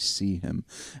actually see him.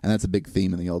 And that's a big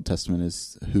theme in the Old Testament,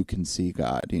 is who can see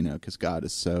God, because God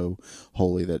is so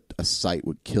holy that a sight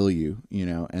would kill you,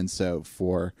 and so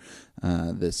for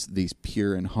these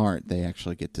pure in heart, they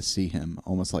actually get to see him,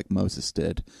 almost like Moses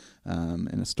did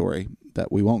in a story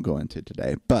that we won't go into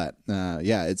today. But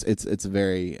it's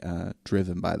very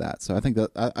driven by that. So I think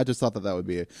that I just thought that would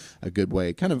be a good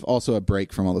way, kind of also a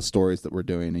break from all the stories that we're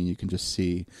doing, and you can just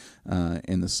see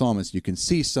in the psalmist, you can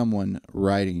see someone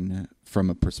writing from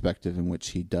a perspective in which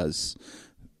he does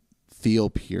feel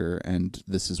pure, and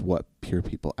this is what pure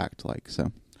people act like.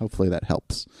 So hopefully that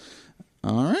helps.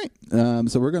 All right.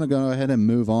 So we're going to go ahead and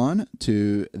move on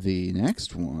to the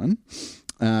next one.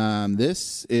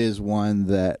 This is one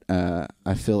that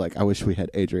I feel like I wish we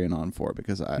had Adrian on for,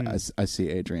 because I see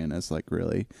Adrian as like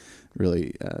really,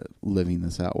 really living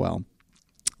this out well.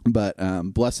 But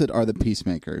blessed are the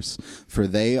peacemakers, for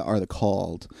they are the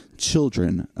called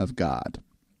children of God.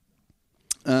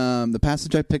 The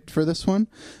passage I picked for this one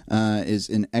is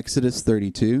in Exodus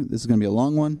 32. This is going to be a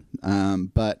long one,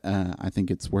 but I think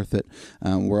it's worth it.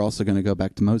 We're also going to go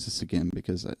back to Moses again,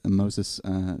 because Moses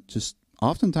just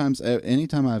oftentimes,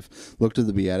 anytime I've looked at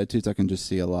the Beatitudes, I can just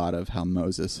see a lot of how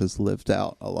Moses has lived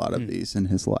out a lot of these in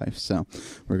his life. So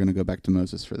we're going to go back to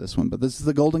Moses for this one. But this is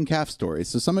the golden calf story.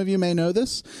 So some of you may know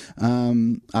this.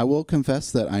 I will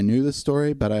confess that I knew this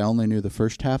story, but I only knew the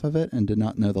first half of it and did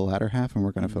not know the latter half, and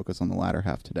we're going to focus on the latter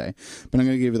half today. But I'm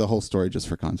going to give you the whole story just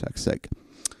for context's sake.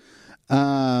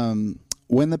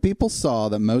 When the people saw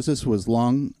that Moses was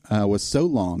so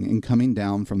long in coming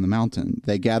down from the mountain,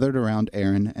 they gathered around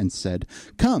Aaron and said,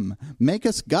 "Come, make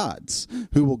us gods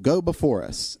who will go before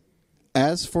us.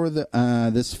 As for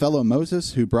this fellow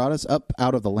Moses who brought us up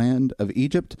out of the land of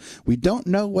Egypt, we don't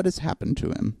know what has happened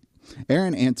to him."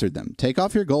 Aaron answered them, "Take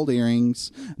off your gold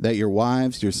earrings that your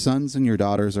wives, your sons, and your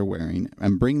daughters are wearing,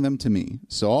 and bring them to me."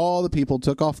 So all the people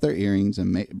took off their earrings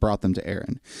and brought them to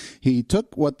Aaron. He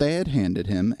took what they had handed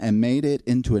him and made it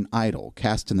into an idol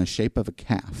cast in the shape of a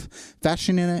calf,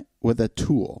 fashioning it with a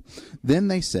tool. Then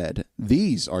they said,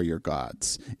 "These are your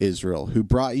gods, Israel, who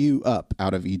brought you up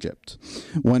out of Egypt."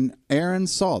 When Aaron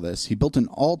saw this, he built an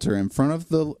altar in front of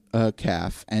the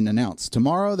calf and announced,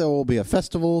 "Tomorrow there will be a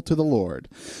festival to the Lord."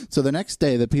 So the next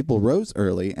day the people rose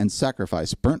early and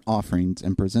sacrificed burnt offerings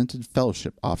and presented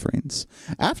fellowship offerings.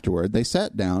 Afterward they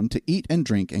sat down to eat and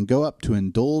drink and go up to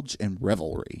indulge in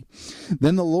revelry.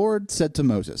 Then the Lord said to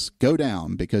Moses, "Go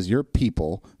down, because your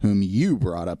people, whom you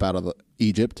brought up out of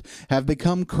Egypt, have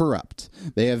become corrupt.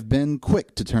 They have been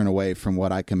quick to turn away from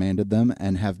what I commanded them,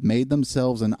 and have made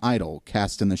themselves an idol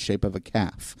cast in the shape of a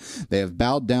calf. They have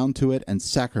bowed down to it and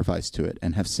sacrificed to it,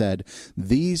 and have said,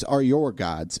 'These are your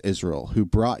gods, Israel, who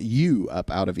brought you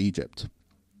up out of Egypt.'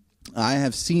 I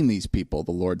have seen these people,"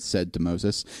 the Lord said to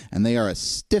Moses, "and they are a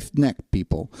stiff-necked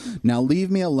people. Now leave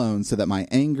me alone so that my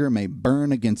anger may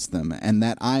burn against them, and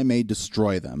that I may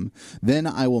destroy them. Then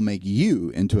I will make you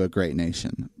into a great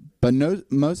nation." But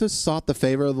Moses sought the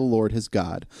favor of the Lord his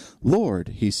God. "Lord,"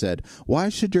 he said, "why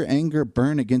should your anger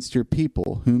burn against your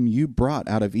people, whom you brought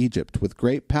out of Egypt with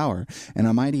great power and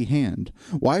a mighty hand?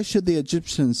 Why should the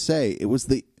Egyptians say it was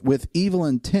with evil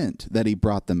intent that he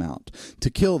brought them out,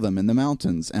 to kill them in the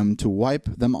mountains and to wipe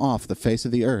them off the face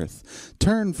of the earth?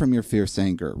 Turn from your fierce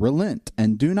anger, relent,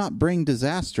 and do not bring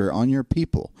disaster on your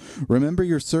people. Remember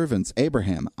your servants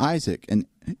Abraham, Isaac, and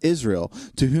Israel,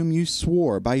 to whom you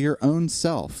swore by your own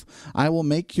self, 'I will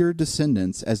make your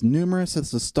descendants as numerous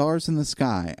as the stars in the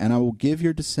sky, and I will give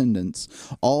your descendants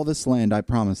all this land I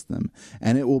promised them,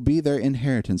 and it will be their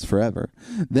inheritance forever.'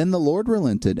 Then the Lord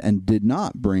relented and did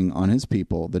not bring on his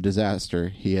people the disaster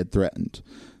he had threatened."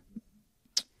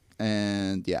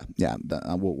 And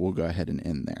we'll go ahead and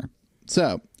end there.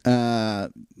 So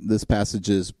this passage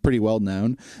is pretty well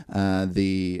known.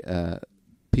 The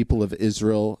people of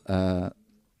Israel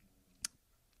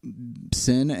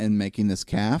sin in making this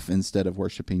calf instead of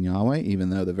worshiping Yahweh, even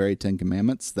though the very 10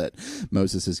 Commandments that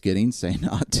Moses is getting say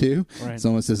not to. Right. It's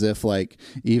almost as if, like,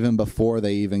 even before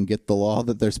they even get the law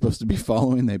that they're supposed to be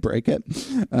following, they break it.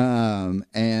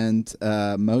 And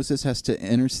Moses has to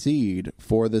intercede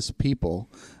for this people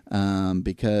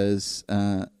because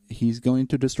he's going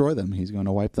to destroy them. He's going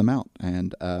to wipe them out.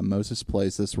 And Moses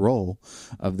plays this role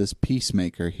of this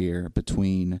peacemaker here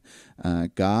between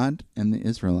God and the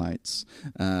Israelites,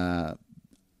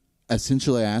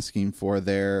 essentially asking for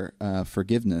their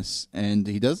forgiveness. And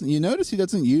he doesn't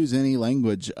use any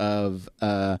language of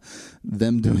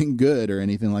them doing good or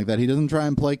anything like that. He doesn't try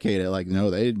and placate it like, no,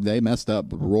 they messed up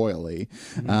royally.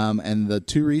 Mm-hmm. And the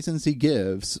two reasons he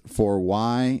gives for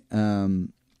why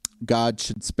God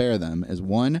should spare them is,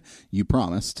 one, you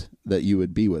promised that you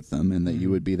would be with them and that you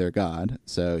would be their God.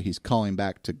 So he's calling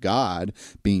back to God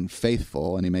being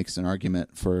faithful, and he makes an argument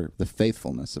for the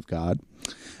faithfulness of God.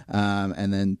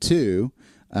 And then two,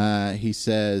 he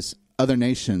says, other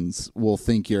nations will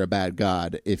think you're a bad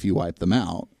God if you wipe them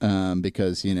out,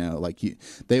 because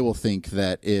they will think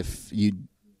that if you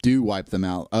do wipe them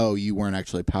out, you weren't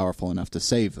actually powerful enough to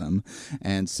save them,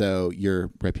 and so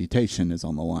your reputation is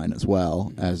on the line as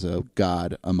well as a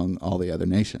god among all the other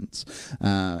nations.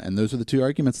 And those are the two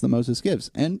arguments that Moses gives,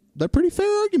 and they're pretty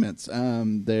fair arguments.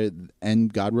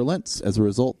 And God relents as a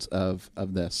result of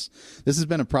this. This has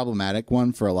been a problematic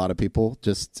one for a lot of people,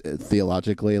 just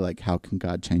theologically, like how can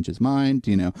God change his mind?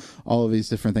 All of these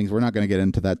different things. We're not going to get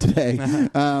into that today.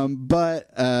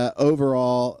 But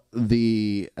overall,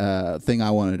 the thing I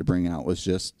wanted to bring out was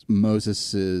just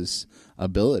Moses's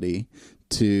ability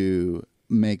to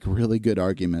make really good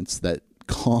arguments that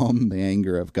calm the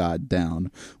anger of God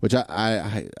down, which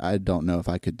I don't know if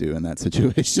I could do in that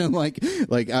situation. like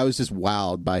I was just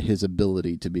wowed by his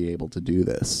ability to be able to do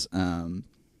this. And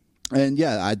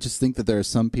yeah, I just think that there are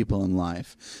some people in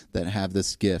life that have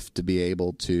this gift to be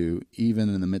able to,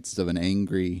 even in the midst of an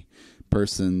angry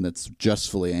person that's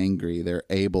justly angry, they're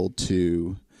able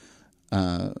to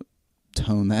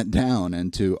tone that down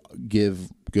and to give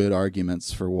good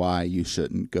arguments for why you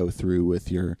shouldn't go through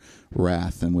with your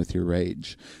wrath and with your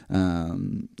rage.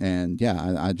 And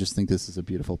yeah, I just think this is a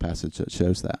beautiful passage that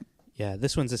shows that. Yeah,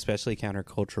 this one's especially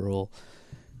countercultural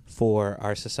for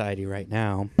our society right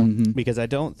now, because I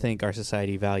don't think our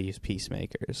society values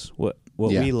peacemakers. What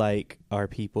we like are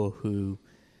people who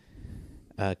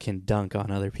can dunk on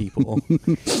other people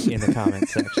in the comment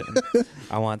section.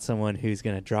 I want someone who's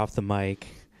going to drop the mic,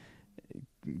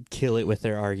 kill it with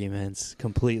their arguments,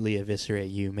 completely eviscerate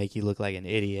you, make you look like an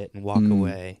idiot, and walk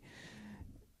away,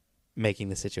 making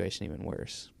the situation even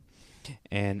worse.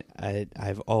 And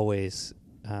I've always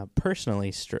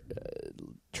personally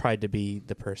tried to be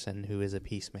the person who is a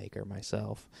peacemaker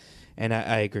myself. And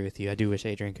I agree with you. I do wish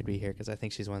Adrienne could be here, because I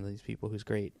think she's one of these people who's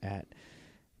great at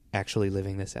actually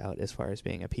living this out as far as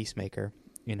being a peacemaker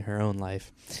in her own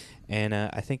life. And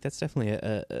I think that's definitely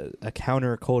a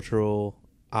countercultural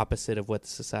opposite of what the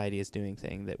society is doing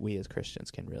thing that we as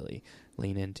Christians can really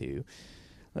lean into.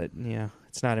 But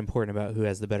it's not important about who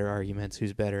has the better arguments,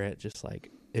 who's better at just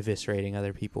like eviscerating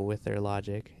other people with their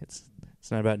logic. It's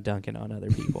not about dunking on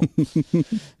other people.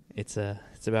 It's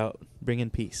about bringing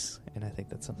peace, and I think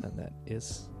that's something that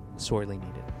is sorely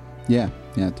needed. Yeah,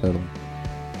 totally.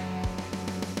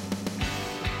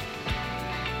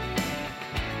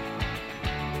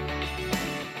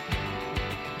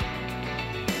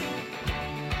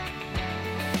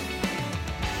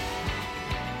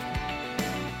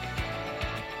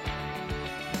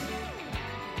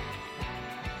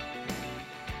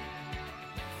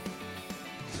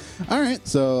 All right,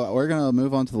 so we're going to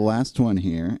move on to the last one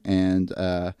here, and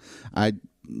I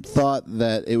thought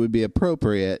that it would be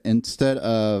appropriate, instead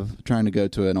of trying to go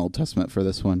to an Old Testament for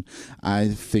this one, I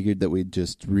figured that we'd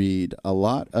just read a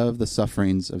lot of the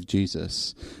sufferings of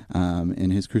Jesus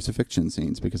in his crucifixion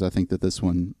scenes, because I think that this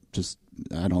one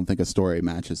I don't think a story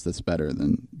matches this better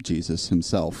than Jesus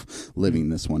himself living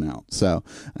this one out. So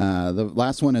the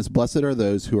last one is, "Blessed are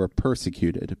those who are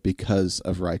persecuted because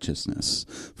of righteousness,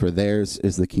 for theirs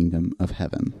is the kingdom of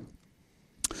heaven."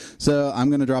 So I'm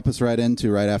going to drop us right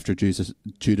after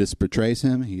Judas betrays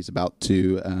him. He's about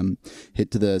to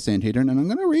hit to the Sanhedrin, and I'm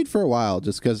going to read for a while,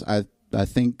 just because I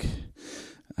think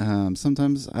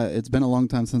sometimes it's been a long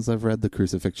time since I've read the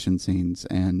crucifixion scenes,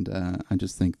 and I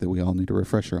just think that we all need a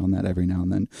refresher on that every now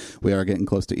and then. We are getting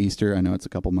close to Easter. I know it's a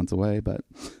couple months away, but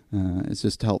it's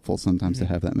just helpful sometimes to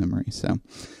have that memory. So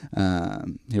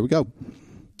here we go.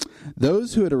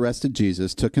 "Those who had arrested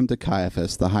Jesus took him to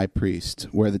Caiaphas, the high priest,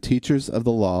 where the teachers of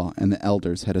the law and the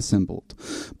elders had assembled.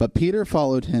 But Peter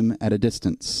followed him at a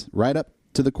distance, right up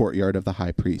to the courtyard of the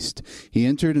high priest. He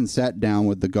entered and sat down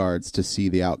with the guards to see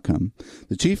the outcome.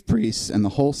 The chief priests and the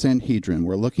whole Sanhedrin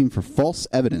were looking for false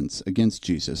evidence against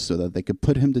Jesus so that they could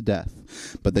put him to death.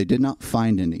 But they did not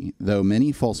find any, though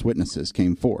many false witnesses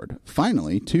came forward.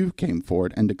 Finally, 2 came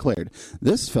forward and declared,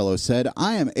 'This fellow said,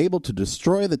 I am able to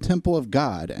destroy the temple of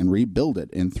God and rebuild it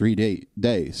in 3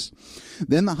 days.'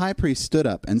 Then the high priest stood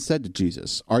up and said to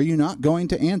Jesus, 'Are you not going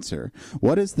to answer?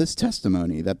 What is this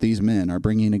testimony that these men are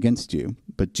bringing against you?'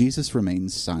 But Jesus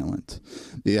remained silent.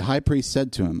 The high priest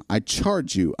said to him, 'I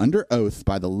charge you under oath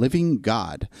by the living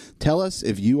God. Tell us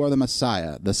if you are the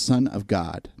Messiah, the Son of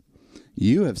God.'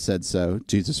 'You have said so,'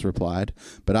 Jesus replied,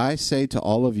 'but I say to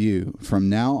all of you, from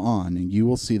now on you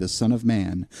will see the Son of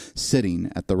Man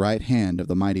sitting at the right hand of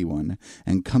the Mighty One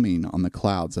and coming on the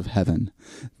clouds of heaven.'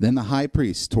 Then the high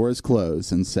priest tore his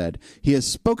clothes and said, 'He has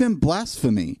spoken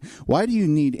blasphemy. Why do you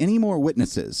need any more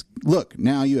witnesses? Look,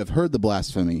 now you have heard the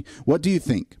blasphemy. What do you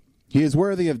think?' "He is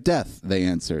worthy of death," they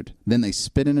answered. Then they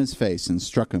spit in his face and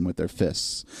struck him with their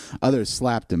fists. Others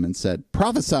slapped him and said,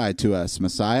 "Prophesy to us,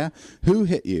 Messiah. Who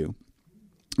hit you?"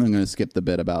 I'm going to skip the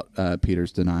bit about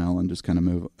Peter's denial and just kind of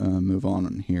move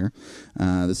on here.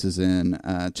 This is in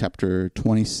chapter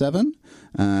 27.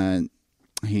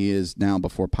 He is now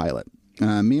before Pilate.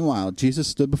 Meanwhile, Jesus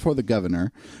stood before the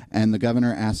governor, and the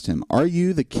governor asked him, "Are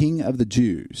you the king of the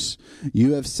Jews?"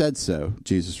 "You have said so,"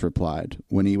 Jesus replied.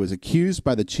 When he was accused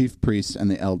by the chief priests and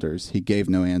the elders, he gave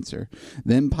no answer.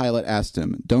 Then Pilate asked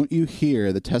him, "Don't you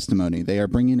hear the testimony they are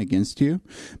bringing against you?"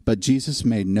 But Jesus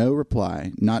made no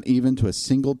reply, not even to a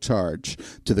single charge,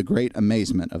 to the great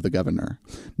amazement of the governor.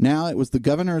 Now it was the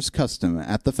governor's custom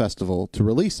at the festival to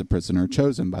release a prisoner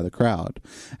chosen by the crowd.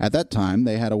 At that time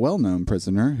they had a well-known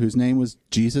prisoner whose name was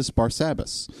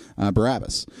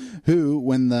Barabbas, who,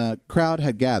 when the crowd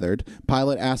had gathered,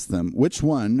 Pilate asked them, "Which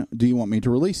one do you want me to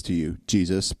release to you,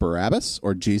 Jesus Barabbas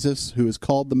or Jesus who is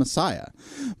called the Messiah?"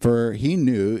 For he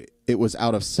knew it was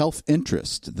out of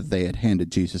self-interest that they had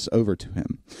handed Jesus over to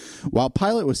him. While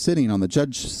Pilate was sitting on the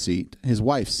judge's seat, his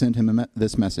wife sent him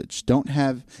this message: "Don't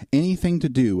have anything to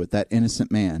do with that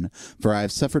innocent man, for I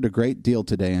have suffered a great deal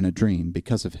today in a dream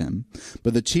because of him."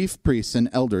 But the chief priests and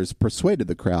elders persuaded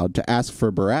the crowd to ask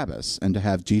for Barabbas and to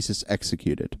have Jesus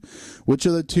executed. "Which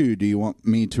of the two do you want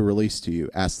me to release to you?"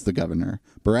 asked the governor.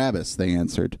 "Barabbas," they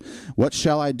answered. "What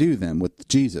shall I do then with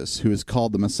Jesus, who is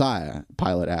called the Messiah?"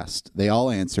 Pilate asked. They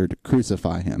all answered,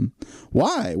 "Crucify him."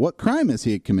 "Why? What crime has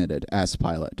he committed?" asked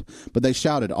Pilate. But they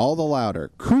shouted all the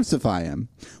louder, "Crucify him!"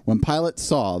 When Pilate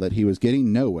saw that he was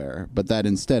getting nowhere, but that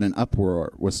instead an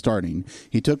uproar was starting,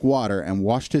 he took water and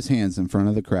washed his hands in front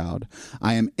of the crowd.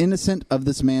 "I am innocent of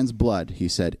this man's blood," he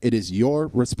said. "It is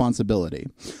your responsibility."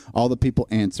 All the people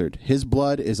answered, "His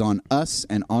blood is on us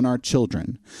and on our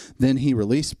children." Then he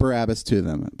released Barabbas to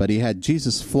them, but he had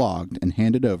Jesus flogged and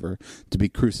handed over to be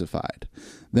crucified.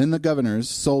 Then the governor's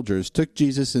soldiers took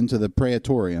Jesus into the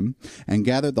praetorium and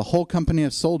gathered the whole company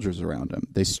of soldiers around him.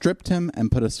 They stripped him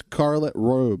and put a scarlet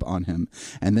robe on him,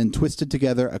 and then twisted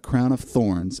together a crown of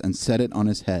thorns and set it on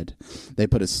his head. They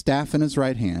put a staff in his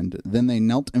right hand. Then they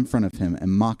knelt in front of him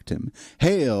and mocked him.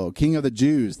 "Hail, King of the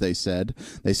Jews," they said.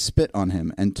 They spit on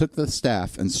him and took the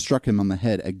staff and struck him on the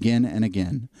head again and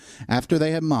again. After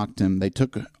they had mocked him, they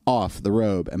took off the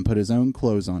robe and put his own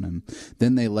clothes on him.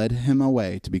 Then they led him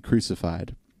away to be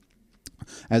crucified.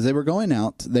 As they were going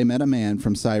out, they met a man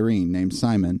from Cyrene named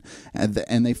Simon,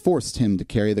 and they forced him to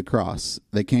carry the cross.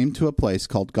 They came to a place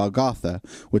called Golgotha,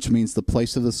 which means the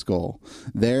place of the skull.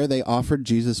 There they offered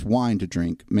Jesus wine to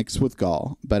drink, mixed with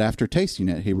gall, but after tasting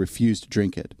it, he refused to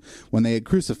drink it. When they had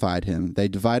crucified him, they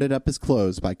divided up his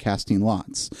clothes by casting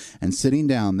lots, and sitting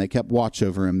down, they kept watch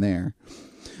over him there.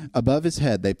 Above his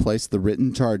head they placed the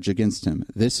written charge against him: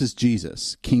 "This is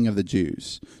Jesus, King of the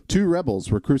Jews." 2 rebels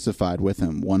were crucified with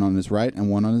him, one on his right and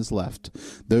one on his left.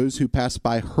 Those who passed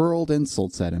by hurled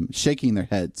insults at him, shaking their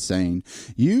heads, saying,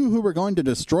 "You who were going to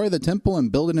destroy the temple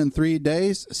and build it in 3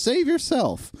 days, save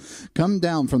yourself. Come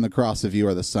down from the cross if you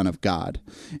are the Son of God."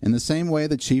 In the same way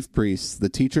the chief priests, the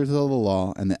teachers of the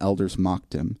law, and the elders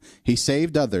mocked him. "He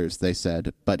saved others," they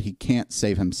said, "but he can't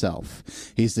save himself.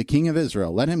 He's the King of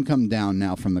Israel. Let him come down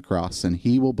now from the cross, and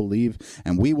he will believe,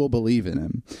 and we will believe in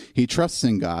him. He trusts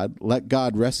in God. Let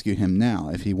God rescue him now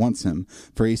if he wants him,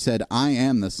 for he said, 'I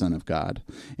am the Son of God.'"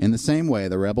 In the same way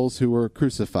the rebels who were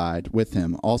crucified with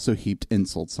him also heaped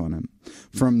insults on him.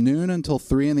 From noon until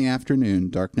 3 in the afternoon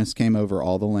darkness came over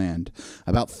all the land.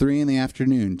 About 3 in the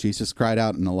afternoon Jesus cried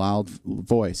out in a loud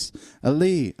voice,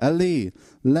 "Eli, Eli,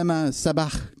 lema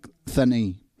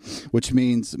sabachthani," which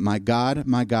means, my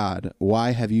God,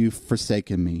 why have you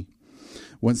forsaken me?"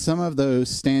 When some of those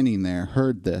standing there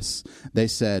heard this, they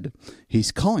said,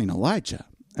 "He's calling Elijah."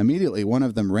 Immediately one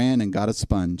of them ran and got a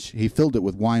sponge. He filled it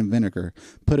with wine vinegar,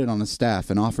 put it on a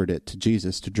staff, and offered it to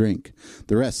Jesus to drink.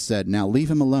 The rest said, "Now leave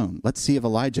him alone. Let's see if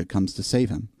Elijah comes to save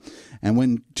him." And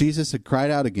when Jesus had cried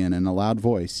out again in a loud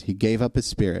voice, he gave up his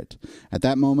spirit. At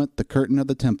that moment, the curtain of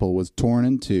the temple was torn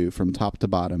in two from top to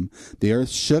bottom. The earth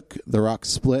shook, the rocks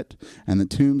split, and the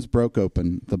tombs broke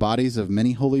open. The bodies of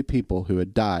many holy people who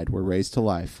had died were raised to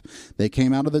life. They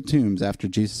came out of the tombs after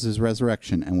Jesus'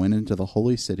 resurrection and went into the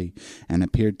holy city and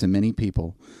appeared to many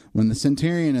people. When the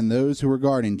centurion and those who were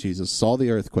guarding Jesus saw the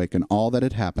earthquake and all that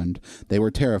had happened, they were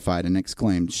terrified and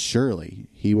exclaimed, "Surely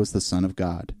he was the Son of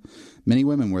God." Many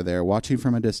women were there, watching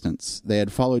from a distance. They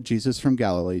had followed Jesus from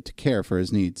Galilee to care for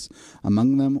his needs.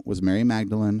 Among them was Mary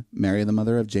Magdalene, Mary the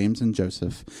mother of James and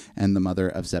Joseph, and the mother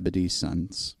of Zebedee's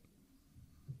sons.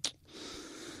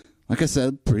 Like I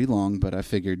said, pretty long, but I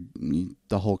figured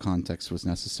the whole context was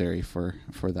necessary for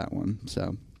that one.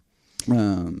 So,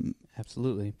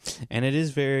 Absolutely. And it is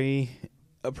very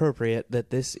appropriate that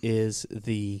this is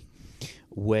the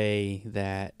way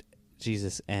that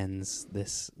Jesus ends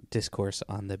this discourse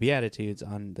on the Beatitudes,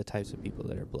 on the types of people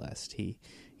that are blessed. He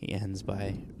ends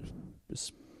by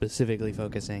specifically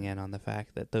focusing in on the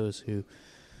fact that those who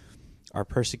are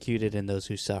persecuted and those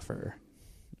who suffer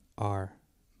are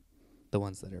the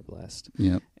ones that are blessed.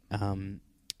 Yep.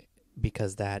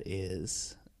 Because that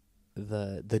is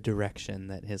the direction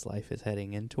that his life is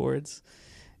heading in towards,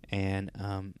 and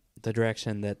the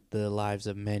direction that the lives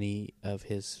of many of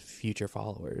his future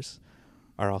followers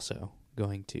are also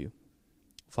going to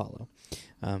follow.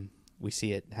 We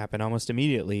see it happen almost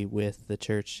immediately with the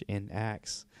church in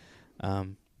Acts.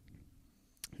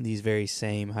 These very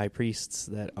same high priests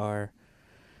that are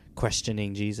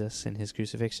questioning Jesus and his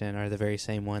crucifixion are the very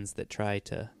same ones that try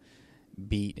to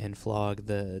beat and flog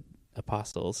the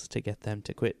apostles to get them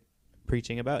to quit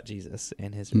preaching about Jesus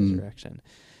and his resurrection.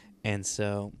 And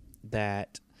so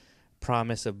that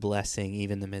promise of blessing,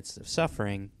 even in the midst of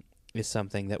suffering, is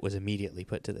something that was immediately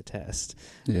put to the test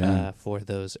for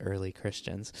those early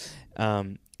Christians.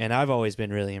 And I've always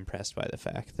been really impressed by the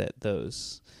fact that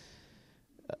those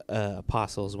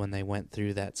apostles, when they went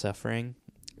through that suffering,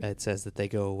 it says that they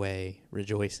go away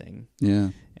rejoicing. Yeah.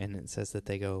 And it says that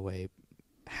they go away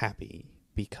happy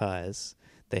because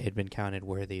they had been counted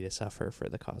worthy to suffer for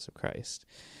the cause of Christ.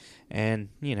 And,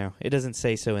 it doesn't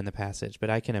say so in the passage, but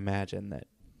I can imagine that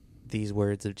these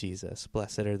words of Jesus,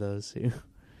 blessed are those who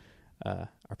are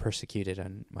persecuted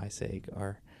on my sake,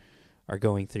 are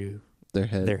going through their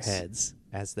heads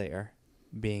as they are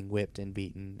being whipped and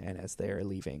beaten and as they are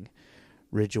leaving,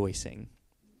 rejoicing.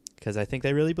 Because I think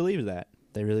they really believed that.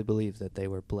 They really believed that they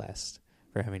were blessed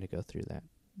for having to go through that.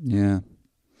 Yeah.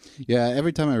 Yeah,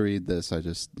 every time I read this, I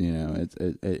just,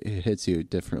 it hits you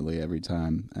differently every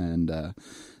time. And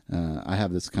I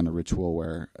have this kind of ritual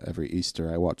where every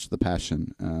Easter I watch The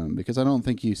Passion, because I don't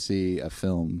think you see a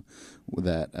film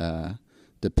that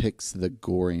depicts the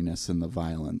goriness and the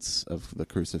violence of the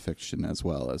crucifixion as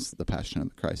well as The Passion of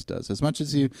the Christ does. As much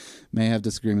as you may have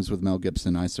disagreements with Mel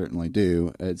Gibson, I certainly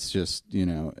do. It's just,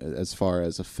 as far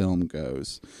as a film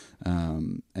goes,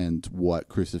 and what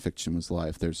crucifixion was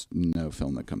like, there's no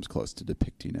film that comes close to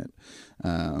depicting it.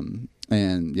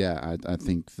 And yeah, I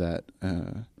think that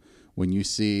when you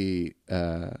see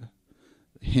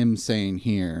him saying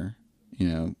here,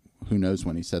 who knows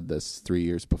when he said this, 3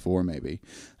 years before maybe,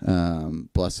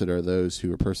 blessed are those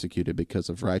who are persecuted because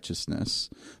of righteousness,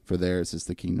 for theirs is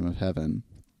the kingdom of heaven.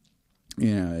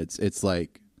 It's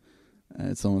like,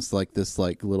 it's almost like this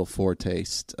little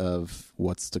foretaste of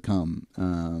what's to come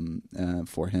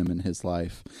for him in his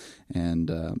life. And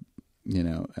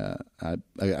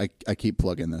I keep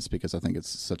plugging this because I think it's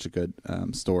such a good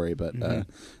story, but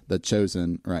The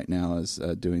Chosen right now is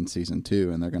doing season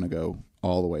 2, and they're going to go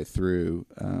all the way through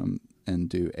and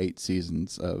do 8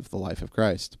 seasons of the life of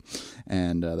Christ.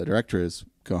 And the director has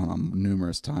gone on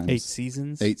numerous times. 8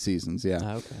 seasons? 8 seasons, yeah.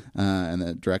 Oh, okay. And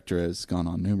the director has gone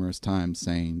on numerous times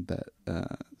saying that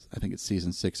I think it's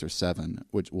season 6 or 7,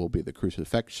 which will be the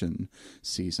crucifixion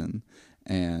season.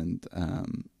 And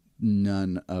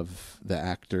none of the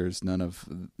actors, none of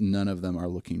them are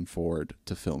looking forward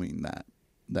to filming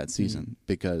that season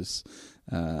because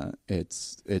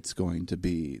it's going to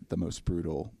be the most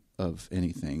brutal of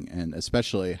anything, and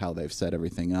especially how they've set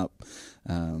everything up.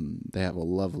 They have a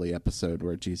lovely episode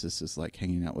where Jesus is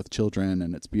hanging out with children,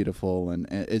 and it's beautiful, and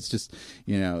it's just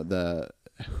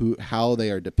how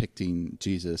they are depicting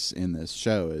Jesus in this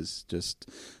show is just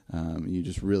you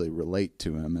just really relate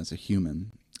to him as a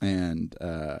human, and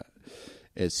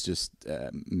it's just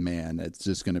it's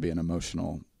just going to be an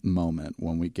emotional moment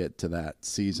when we get to that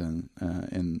season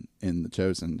in The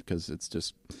Chosen, because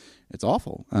it's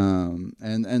awful,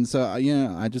 and so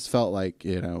I just felt like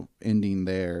ending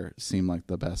there seemed like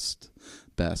the best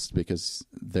because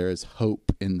there is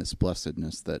hope in this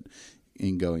blessedness, that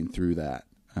in going through that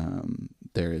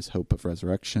there is hope of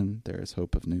resurrection, there is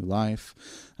hope of new life,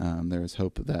 there is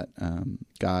hope that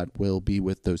God will be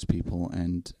with those people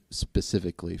and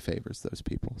specifically favors those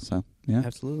people. So yeah,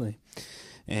 absolutely.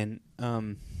 And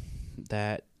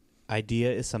that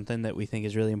idea is something that we think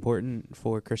is really important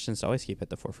for Christians to always keep at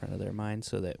the forefront of their mind,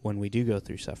 so that when we do go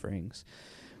through sufferings,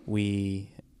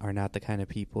 we are not the kind of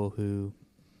people who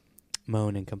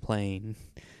moan and complain,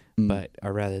 but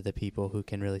are rather the people who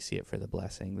can really see it for the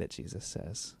blessing that Jesus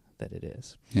says that it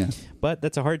is. Yeah. But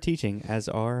that's a hard teaching, as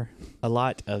are a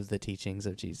lot of the teachings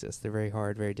of Jesus. They're very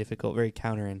hard, very difficult, very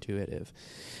counterintuitive.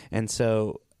 And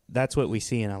so that's what we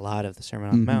see in a lot of the Sermon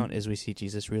on the Mount, is we see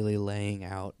Jesus really laying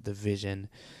out the vision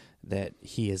that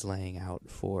he is laying out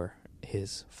for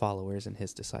his followers and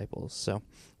his disciples. So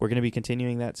we're going to be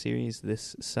continuing that series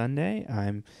this Sunday.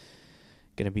 I'm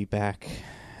going to be back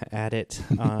at it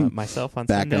myself on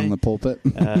back Sunday. on the pulpit,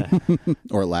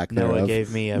 or lack Noah thereof.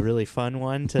 gave me a really fun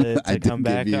one to come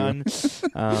back on,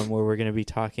 where we're going to be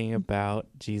talking about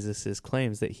Jesus's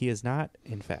claims that he is not,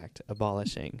 in fact,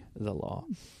 abolishing the law,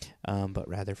 but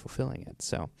rather fulfilling it.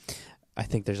 So I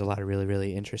think there's a lot of really,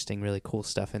 really interesting, really cool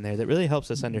stuff in there that really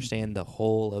helps us understand the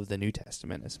whole of the New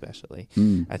Testament, especially.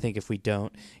 I think if we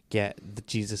don't get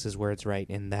Jesus's words right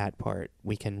in that part,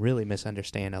 we can really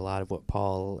misunderstand a lot of what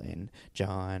Paul and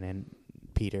John and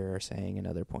Peter are saying in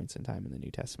other points in time in the New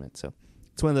Testament. So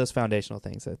it's one of those foundational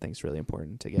things that I think is really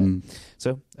important to get.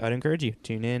 So I'd encourage you,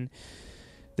 tune in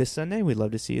this Sunday. We'd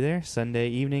love to see you there. Sunday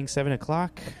evening, 7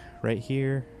 o'clock, right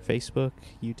here, Facebook,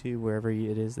 YouTube, wherever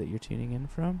it is that you're tuning in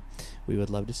from. We would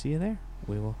love to see you there.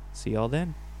 We will see you all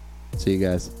then. See you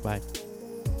guys. Bye.